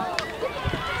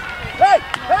 Hey,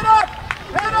 head up.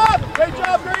 Head up. Great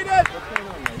job, Brayden.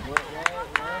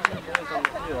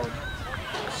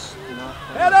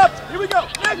 Head up. Here we go.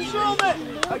 Next moment.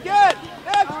 Again.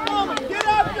 Next moment. Get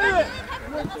after it.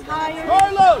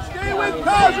 Carlo, stay with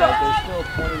Kaza.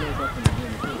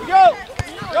 Here we go.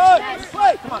 Good.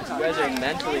 Play. Come on, You guys are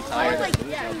mentally tired of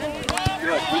losing.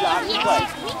 Good. We got to play.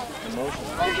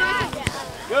 Emotionally.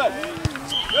 Good.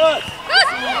 Good.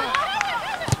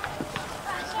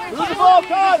 Lose the ball,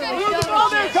 Cod. Lose the ball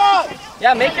there, Cod.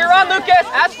 Yeah, make your run, Lucas.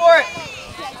 Ask for it.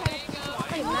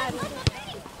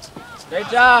 Great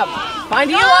job. Find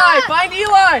Eli. Find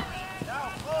Eli.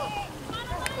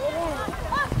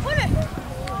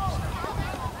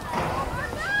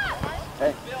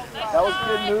 Hey, that was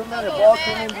good movement. The ball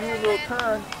came in, do a little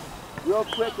turn. Real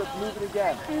quick, let's move it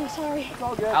again. I'm sorry. It's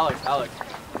all good. Alex.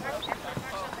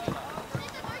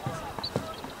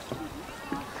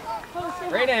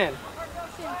 Brayden.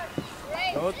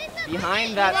 Go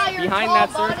behind that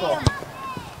circle.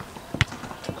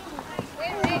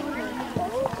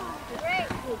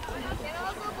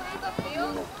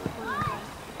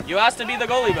 You asked to be the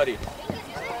goalie, buddy.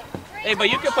 Hey, but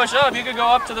you could push up. You could go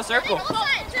up to the circle.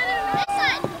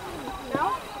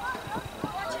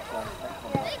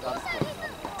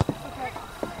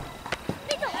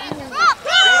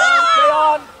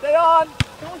 Stay on.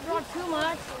 Don't drop too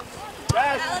much.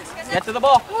 Yes. Get to the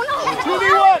ball.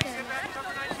 2v1.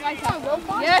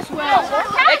 Yes, Will.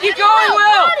 Hey, keep going,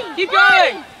 Will. Keep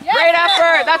going. Great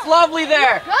effort. That's lovely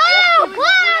there. Go, play.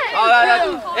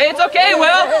 Hey, it's okay,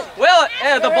 Will. Will,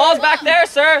 the ball's back there,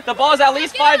 sir. The ball's at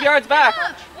least 5 yards back.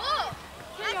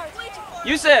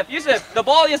 Yusuf, the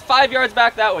ball is 5 yards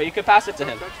back that way. You could pass it to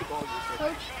him.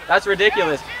 That's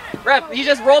ridiculous. Ref, he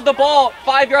just rolled the ball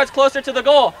 5 yards closer to the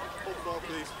goal.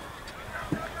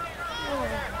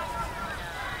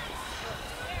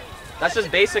 That's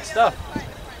just basic stuff.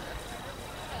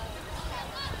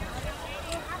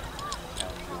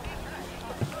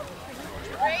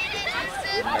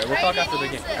 All right, we'll talk after the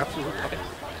game. Absolutely. Okay.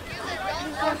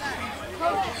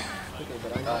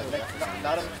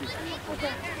 Not a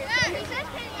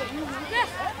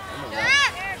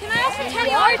Can I ask for 10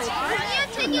 yards?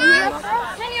 10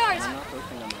 yards.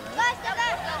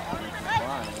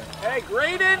 Hey,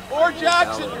 Graydon or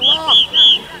Jackson, lock.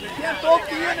 You can't both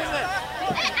be in this.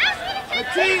 The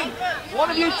team, one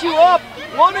of you two up,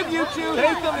 one of you two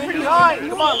hit them in behind.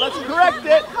 Come on, let's correct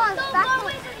it.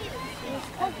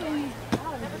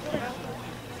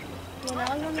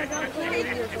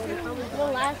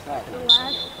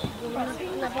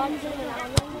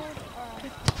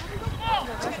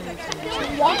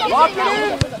 Lock it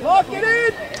in. Lock it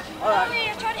in. All right.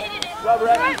 Go,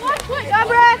 Brett. Go,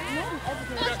 Brett.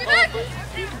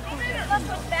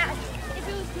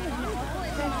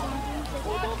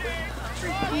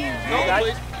 Go,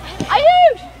 guys.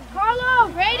 Ayush! Carlo!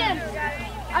 Brayden!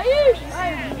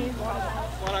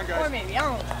 One on, guys. Or maybe, I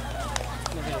don't know.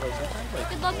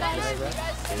 Good luck, guys.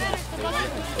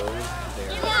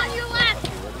 You left.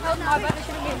 Oh, no, I bet I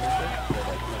should have been.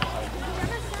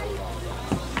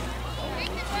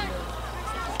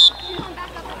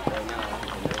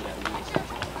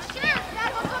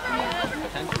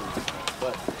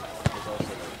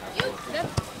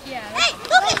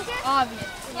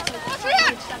 Obvious.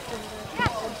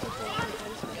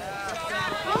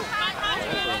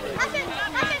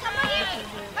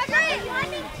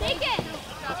 Take it.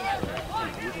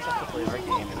 We just have to play our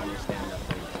game and understand that.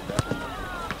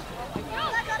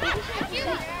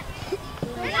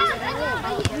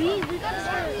 We gotta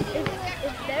start.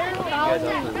 If they're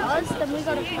fouling us, then we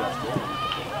gotta foul them.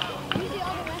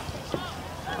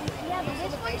 Yeah, but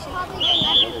this one's probably the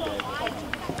next one.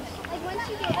 Like once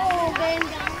you get open,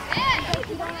 like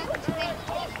you don't have to think.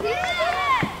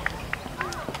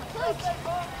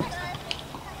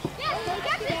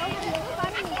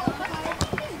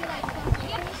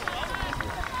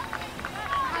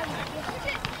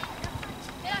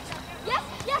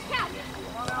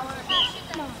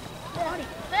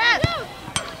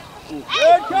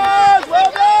 Good cause,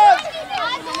 well done!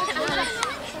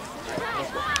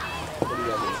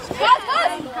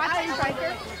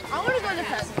 I want to go to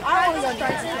press. I want to go to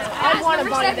press. I want to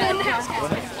body that.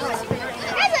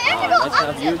 Let's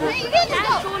have you go.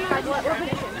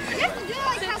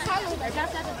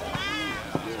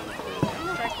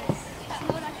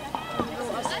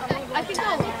 I can go.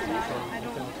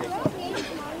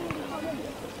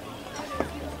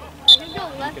 I can go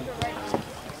left or right.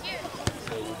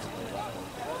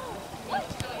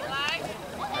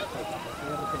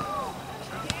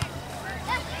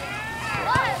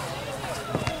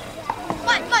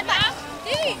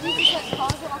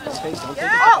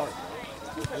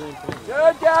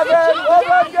 Good, Gavin! Well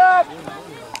done, Gav!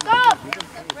 Stop!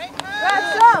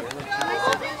 That's up!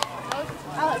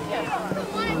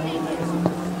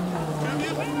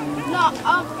 No,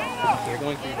 You're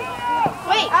going through the...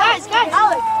 wait, guys,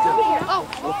 Alex, come here. Oh,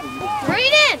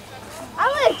 Brayden!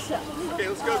 Alex! Okay,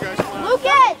 let's go, guys. Come on.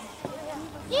 Lucas!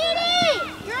 Edie!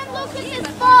 You're in Lucas's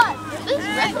spot! This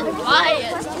ref is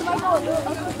biased.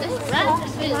 This ref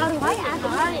is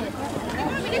biased.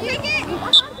 We can take it!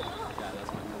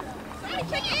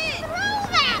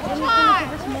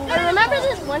 I remember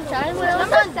this one time when I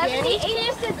was on Danny's team.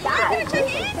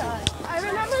 I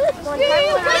remember this one time when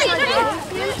I was on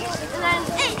Danny's team,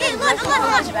 and then look.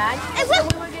 Bag, and we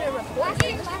were getting a report.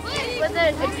 But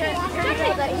then it turned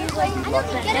out that he was like the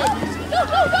head.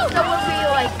 So we'll be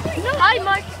like, hi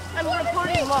Mark, I'm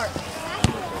reporting Mark.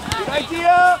 Good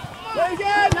idea! Play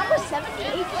again! Number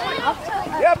 78 going up to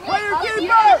Yeah, play your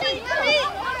keeper!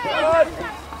 Good!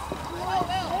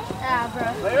 yeah, bro.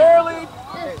 Play early!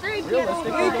 There's 3 people.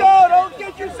 Nico, don't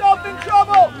get yourself in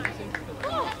trouble!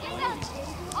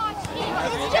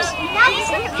 It's just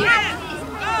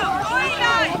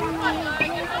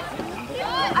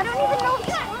I don't even know what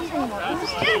this was anymore. It was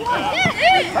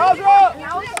 2-1. How's up?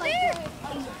 Now it's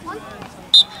like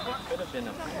Could have been a...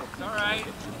 It's all right.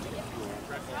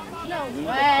 no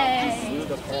way. Through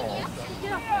the ball. And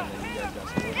then you guys got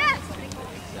scored. The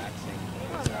exact same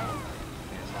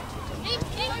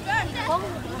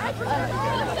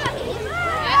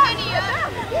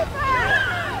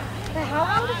How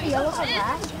long does the yellow card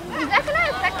last? Is that going to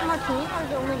affect my team, or is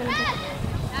it only going to be?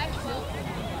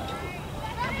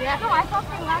 Yeah. No, I thought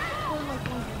they lasted for like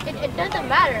 1 game. It doesn't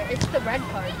matter. It's the red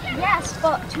card. Yes,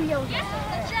 but 2 yellows.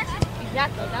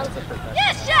 Exactly. That was a perfect.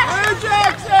 Hey,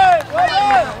 Jackson! Well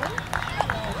done!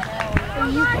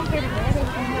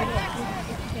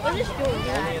 We're just doing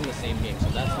We're only in the same game, so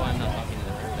that's why I'm not talking to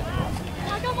them.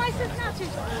 I got my assist now too.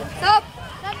 Stop!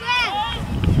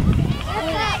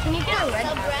 Can you get a red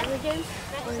card in the game?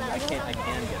 I can get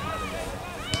another red.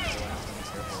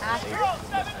 After?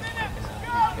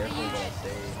 Careful what I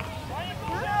say.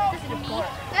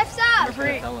 Left side.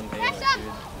 Tell them, hey, dude.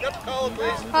 Yep, call him,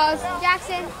 please. Pause.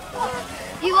 Jackson.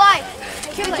 Eli.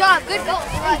 Good job. Good goal.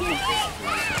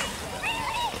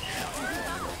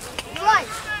 Eli.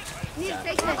 You need to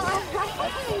fix this.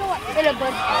 In a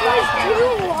bunch.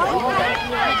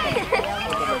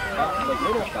 Like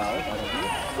little fouls,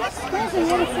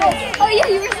 Oh yeah,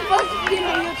 you were supposed to be in the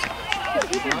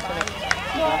he's not gonna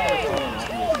throw him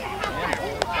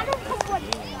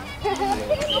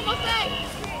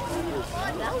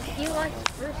That was Eli's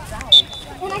first foul.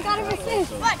 And I got an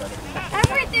assist. But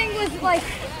everything was like.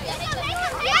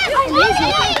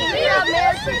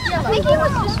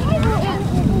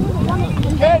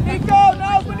 Okay, Nico,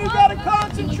 now's when you gotta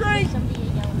concentrate!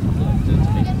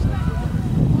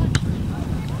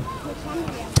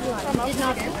 Did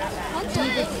not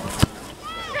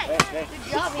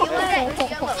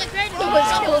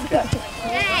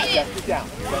Get down.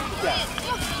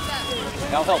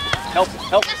 Now help.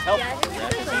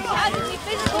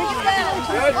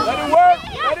 Good. Let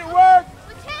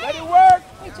it work.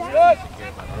 Good.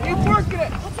 Keep working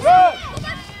it. Good.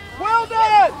 Well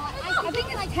done. I think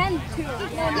it's 10-2.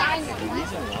 No, 9.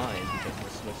 He's in line because he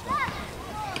switched on.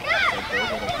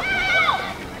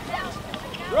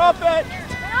 Drop it.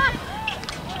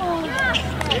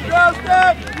 Here goes,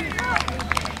 Sept.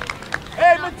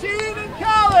 Hey, Mateen and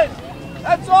Collins.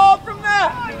 That's all from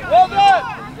that. Well done.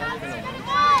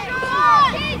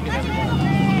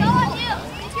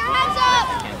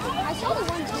 I saw the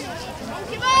one too. Don't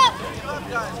give up!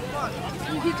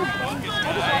 He just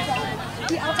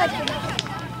the outside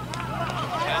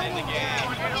in the game.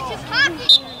 It's just hockey.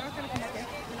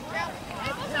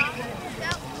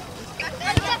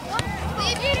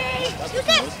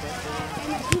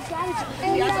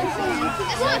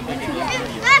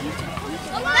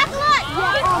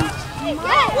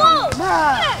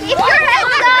 Keep your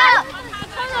hands up!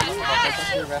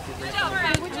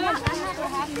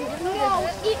 No,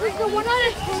 it was the one on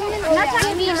a train. That's how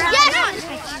you mean.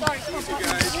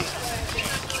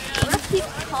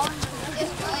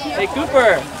 Hey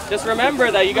Cooper, just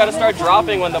remember that you got to start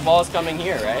dropping when the ball's coming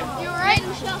here, right? You're right.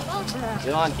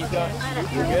 Elon, keep going.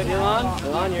 You're good, Elon?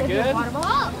 Elon, you're good?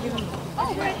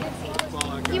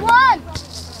 You won.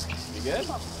 You good?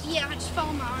 Yeah, I just fell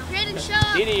on my arm. Great and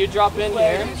shove. Didi, you drop in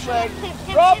here.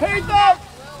 Drop, Heath.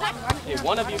 Hey,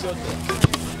 one of you goes in.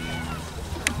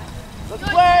 Let's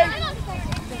play.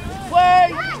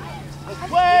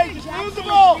 Just move the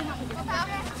ball.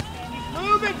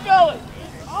 Move it, fellas.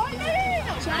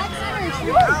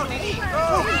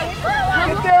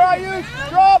 Get there, Ayush.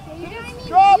 Drop.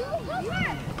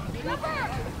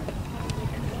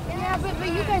 Yeah, but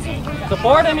you guys are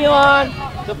Support him, Elon.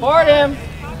 Support him.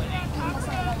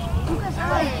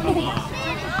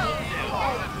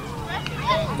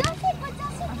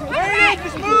 Hey,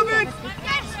 just move it.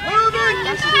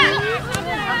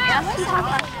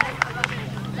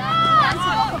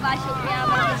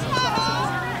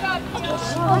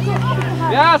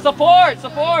 Yeah, support.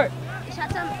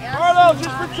 Carlo,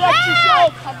 just protect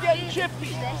yourself. I'm getting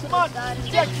chippy. Come on,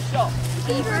 protect yourself.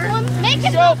 Make it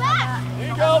Go. go back. Here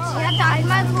you go.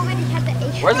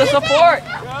 Where's the support?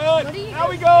 Good. Now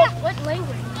we go. What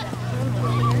language?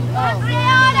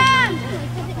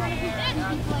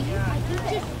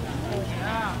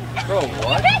 Bro,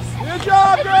 what? Good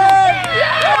job, Greg.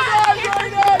 Well done,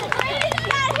 Brayden.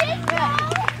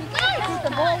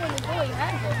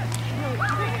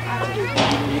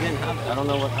 You didn't have I don't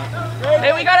know what happened.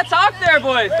 Hey, we gotta talk there,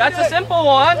 boys. That's a simple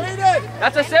one.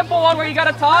 That's a simple one where you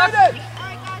gotta talk.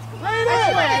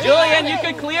 Julian, you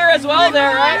could clear as well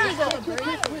there, right?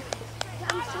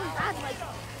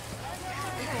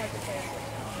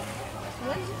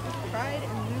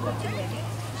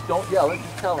 Just don't yell it,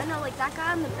 just tell I him. know, like that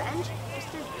guy on the bench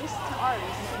just did this to ours.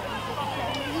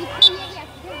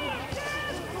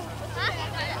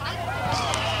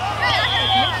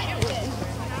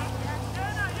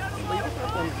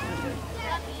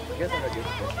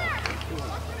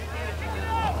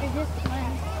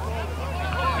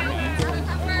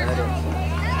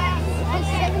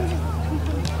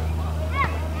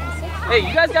 Hey,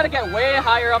 you guys gotta get way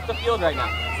higher up the field right now.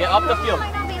 Get up the field.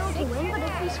 Might not be able to win, but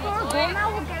if we score a goal now,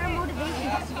 we'll get our motivation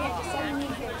to get to 7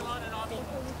 meters.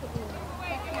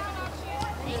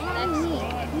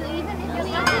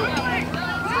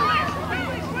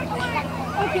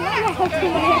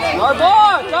 Our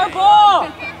ball! It's our ball!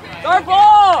 It's our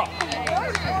ball!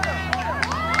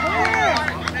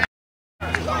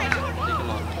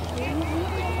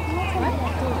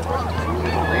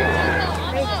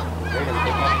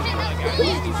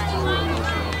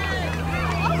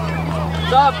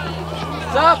 Sup!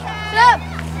 Sup! Sup!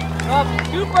 Sup!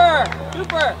 Cooper!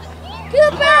 Cooper!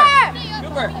 Cooper!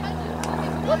 Cooper!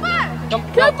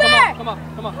 Cooper! Come on!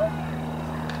 Come on!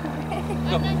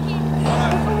 Go.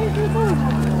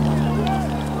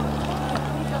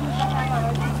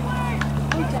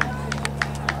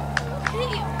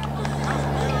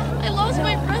 I lost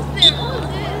my breath there.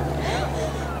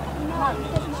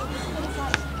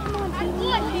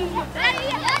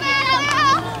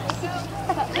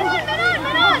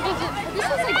 This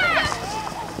was like here.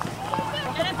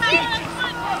 Brennan,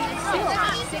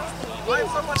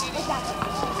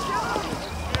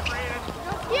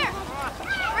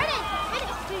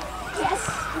 yes.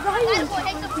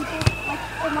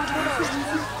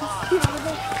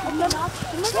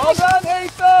 Well done,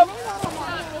 Haytham.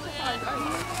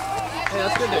 Hey,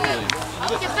 that's good there, Julian.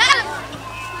 Get back.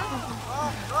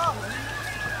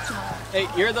 Hey,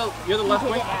 you're the left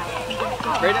wing.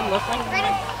 Brayden, left wing.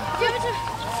 Brayden, give it to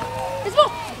his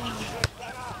ball.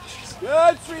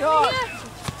 Good, sweetheart.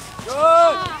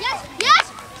 Good. Yes, yes.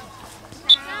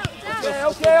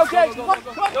 Okay. Go.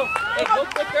 Hey, go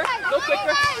quicker. Go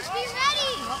quicker. Be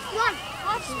ready. Come on.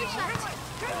 Watch switch sides.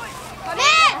 Come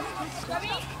in.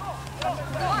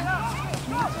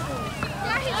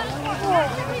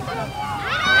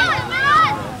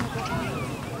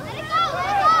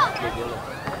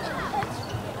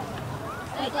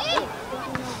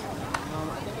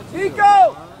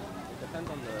 Nico! Depends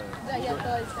on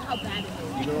how bad it is.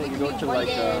 You go to like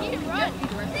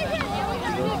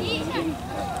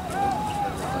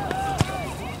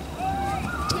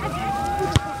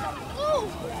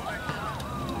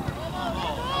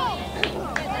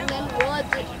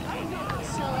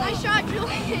I shot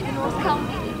Julian in North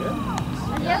County.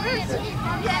 Have you ever seen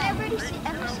anybody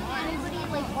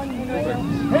like on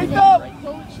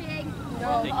coaching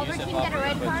other team get a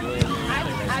red card?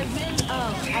 I've been at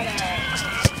the head.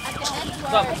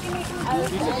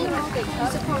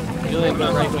 Julian,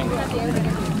 go right wing.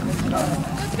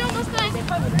 Let's go, Mustang.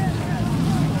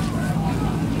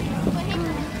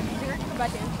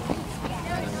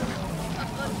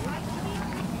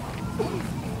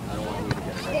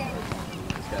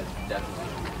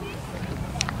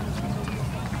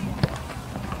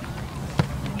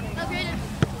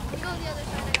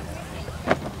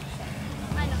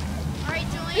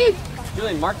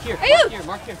 Julian, mark here.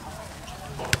 Mark here.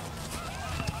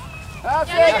 That's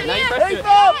Yeah, it. now you press Hey, it.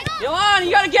 Phil! Yolan,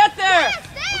 you gotta get there.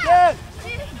 Again.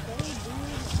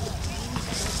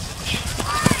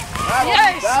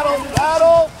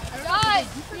 Battle. Right,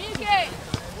 communicate.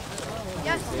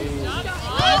 Yes.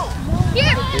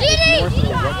 Here, Didi.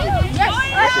 Yes.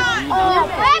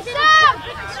 Rest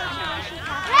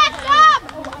up.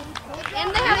 And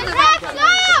they have the rest up.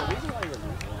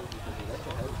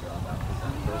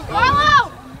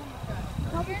 Carlo.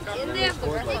 And they have the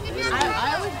rest up.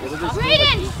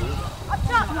 Brayden. Up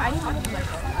top.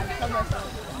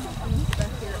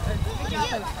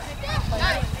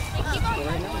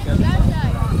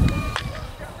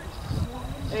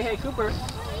 Hey, Cooper.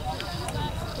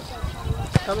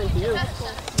 Coming to you.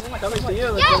 Coming to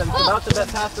you. Yes, It's about to that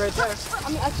pass right there. I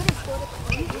could have scored it.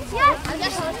 Yes.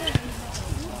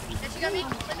 Yes, you got me.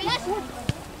 Let me. Yes.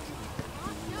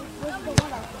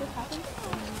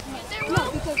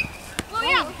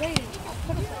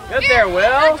 Good there,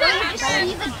 Will.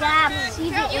 See the gap. See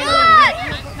the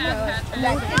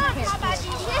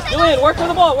Julian, work for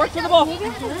the ball. Work for the ball. You know,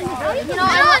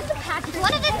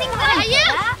 one of the things that I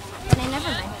use. And I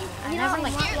never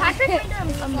like. Patrick.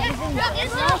 Amazing.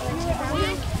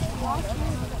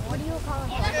 What do you call it?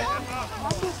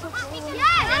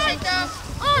 Yeah.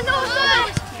 Oh no.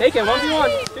 Take it. 1v1.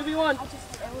 2v1.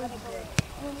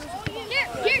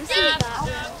 Here, see.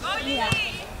 Yes.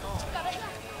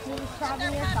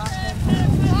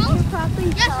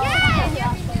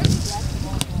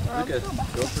 Lucas,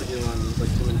 go for Elon.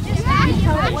 Like 2 minutes.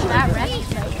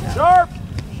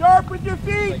 Sharp with your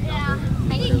feet.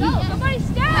 Somebody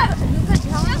step.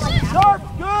 Sharp,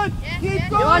 good. Keep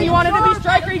going. Elon, you wanted to be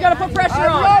striker, you gotta put pressure I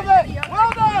on. love it.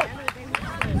 Well done.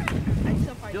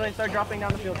 Julian, start dropping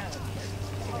down the field.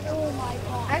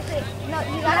 Actually, no,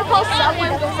 you gotta call someone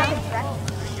that goes up and direct.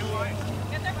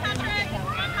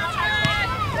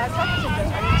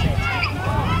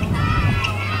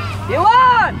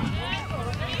 Elon!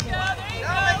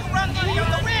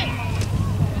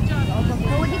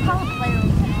 What would you call a player?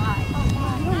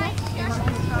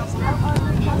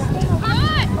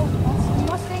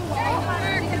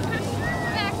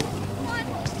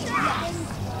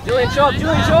 Julian, show up.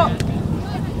 Julian, show up.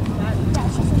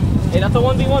 Hey, that's a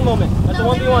 1v1 moment. That's a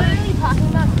 1v1.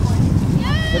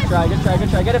 Good try.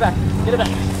 Get it back.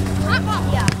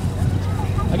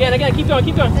 Again. Keep going.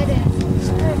 Get on!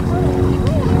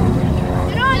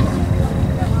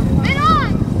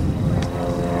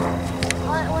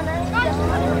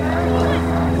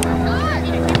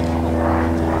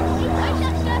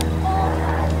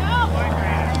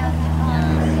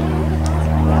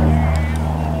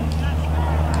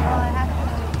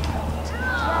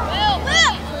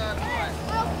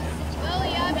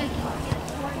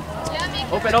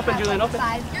 Open, Julian, open.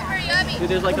 Dude,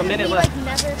 there's like a minute left.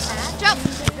 Jump!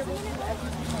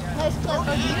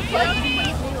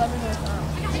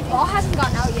 Ball hasn't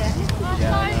gotten out yet.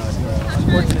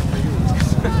 Unfortunate for you.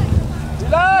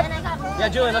 Relax. Yeah,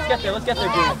 Julian, let's get there, Julian.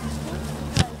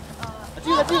 Let's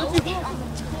you.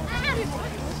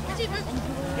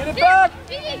 Get it back.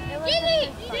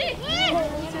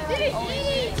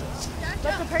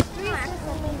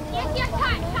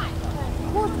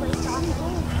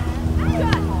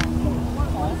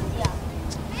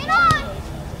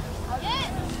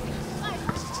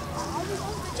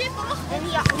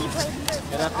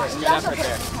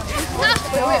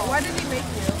 Wait, why did he make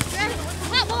you?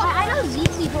 I know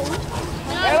ZZ, but which one?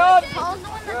 Get up!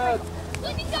 Good.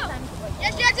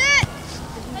 Yes, that's it!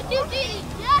 That's you, G.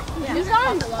 Yes! He's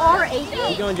on R8. Where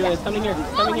you going, Julius? Come in here.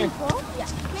 Come in here. Yeah.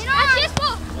 That's his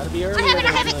ball. Gotta be early. I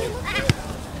have it.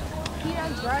 He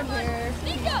has right here.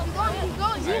 Keep going.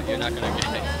 Alright, you're not gonna get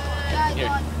in.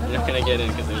 You're not gonna get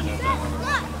in because there's no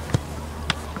time.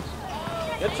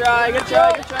 Good try, good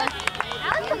try, good try. I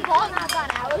like the ball not gone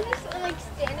out. I was just like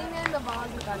standing there and the ball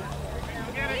hasn't gone out.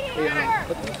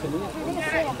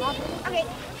 Okay.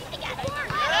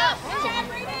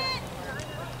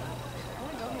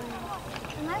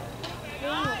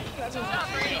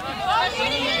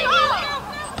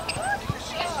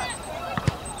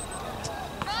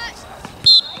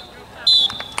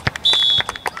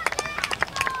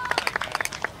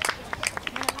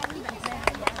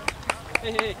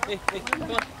 Hey, come on.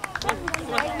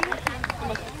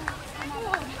 Come on.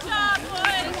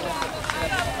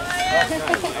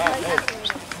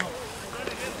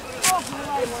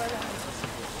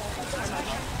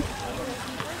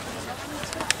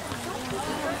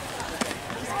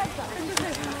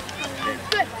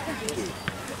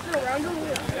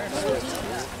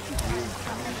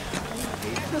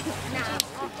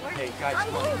 Hey, guys,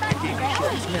 come on.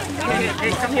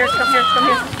 Hey, come here. Come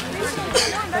here.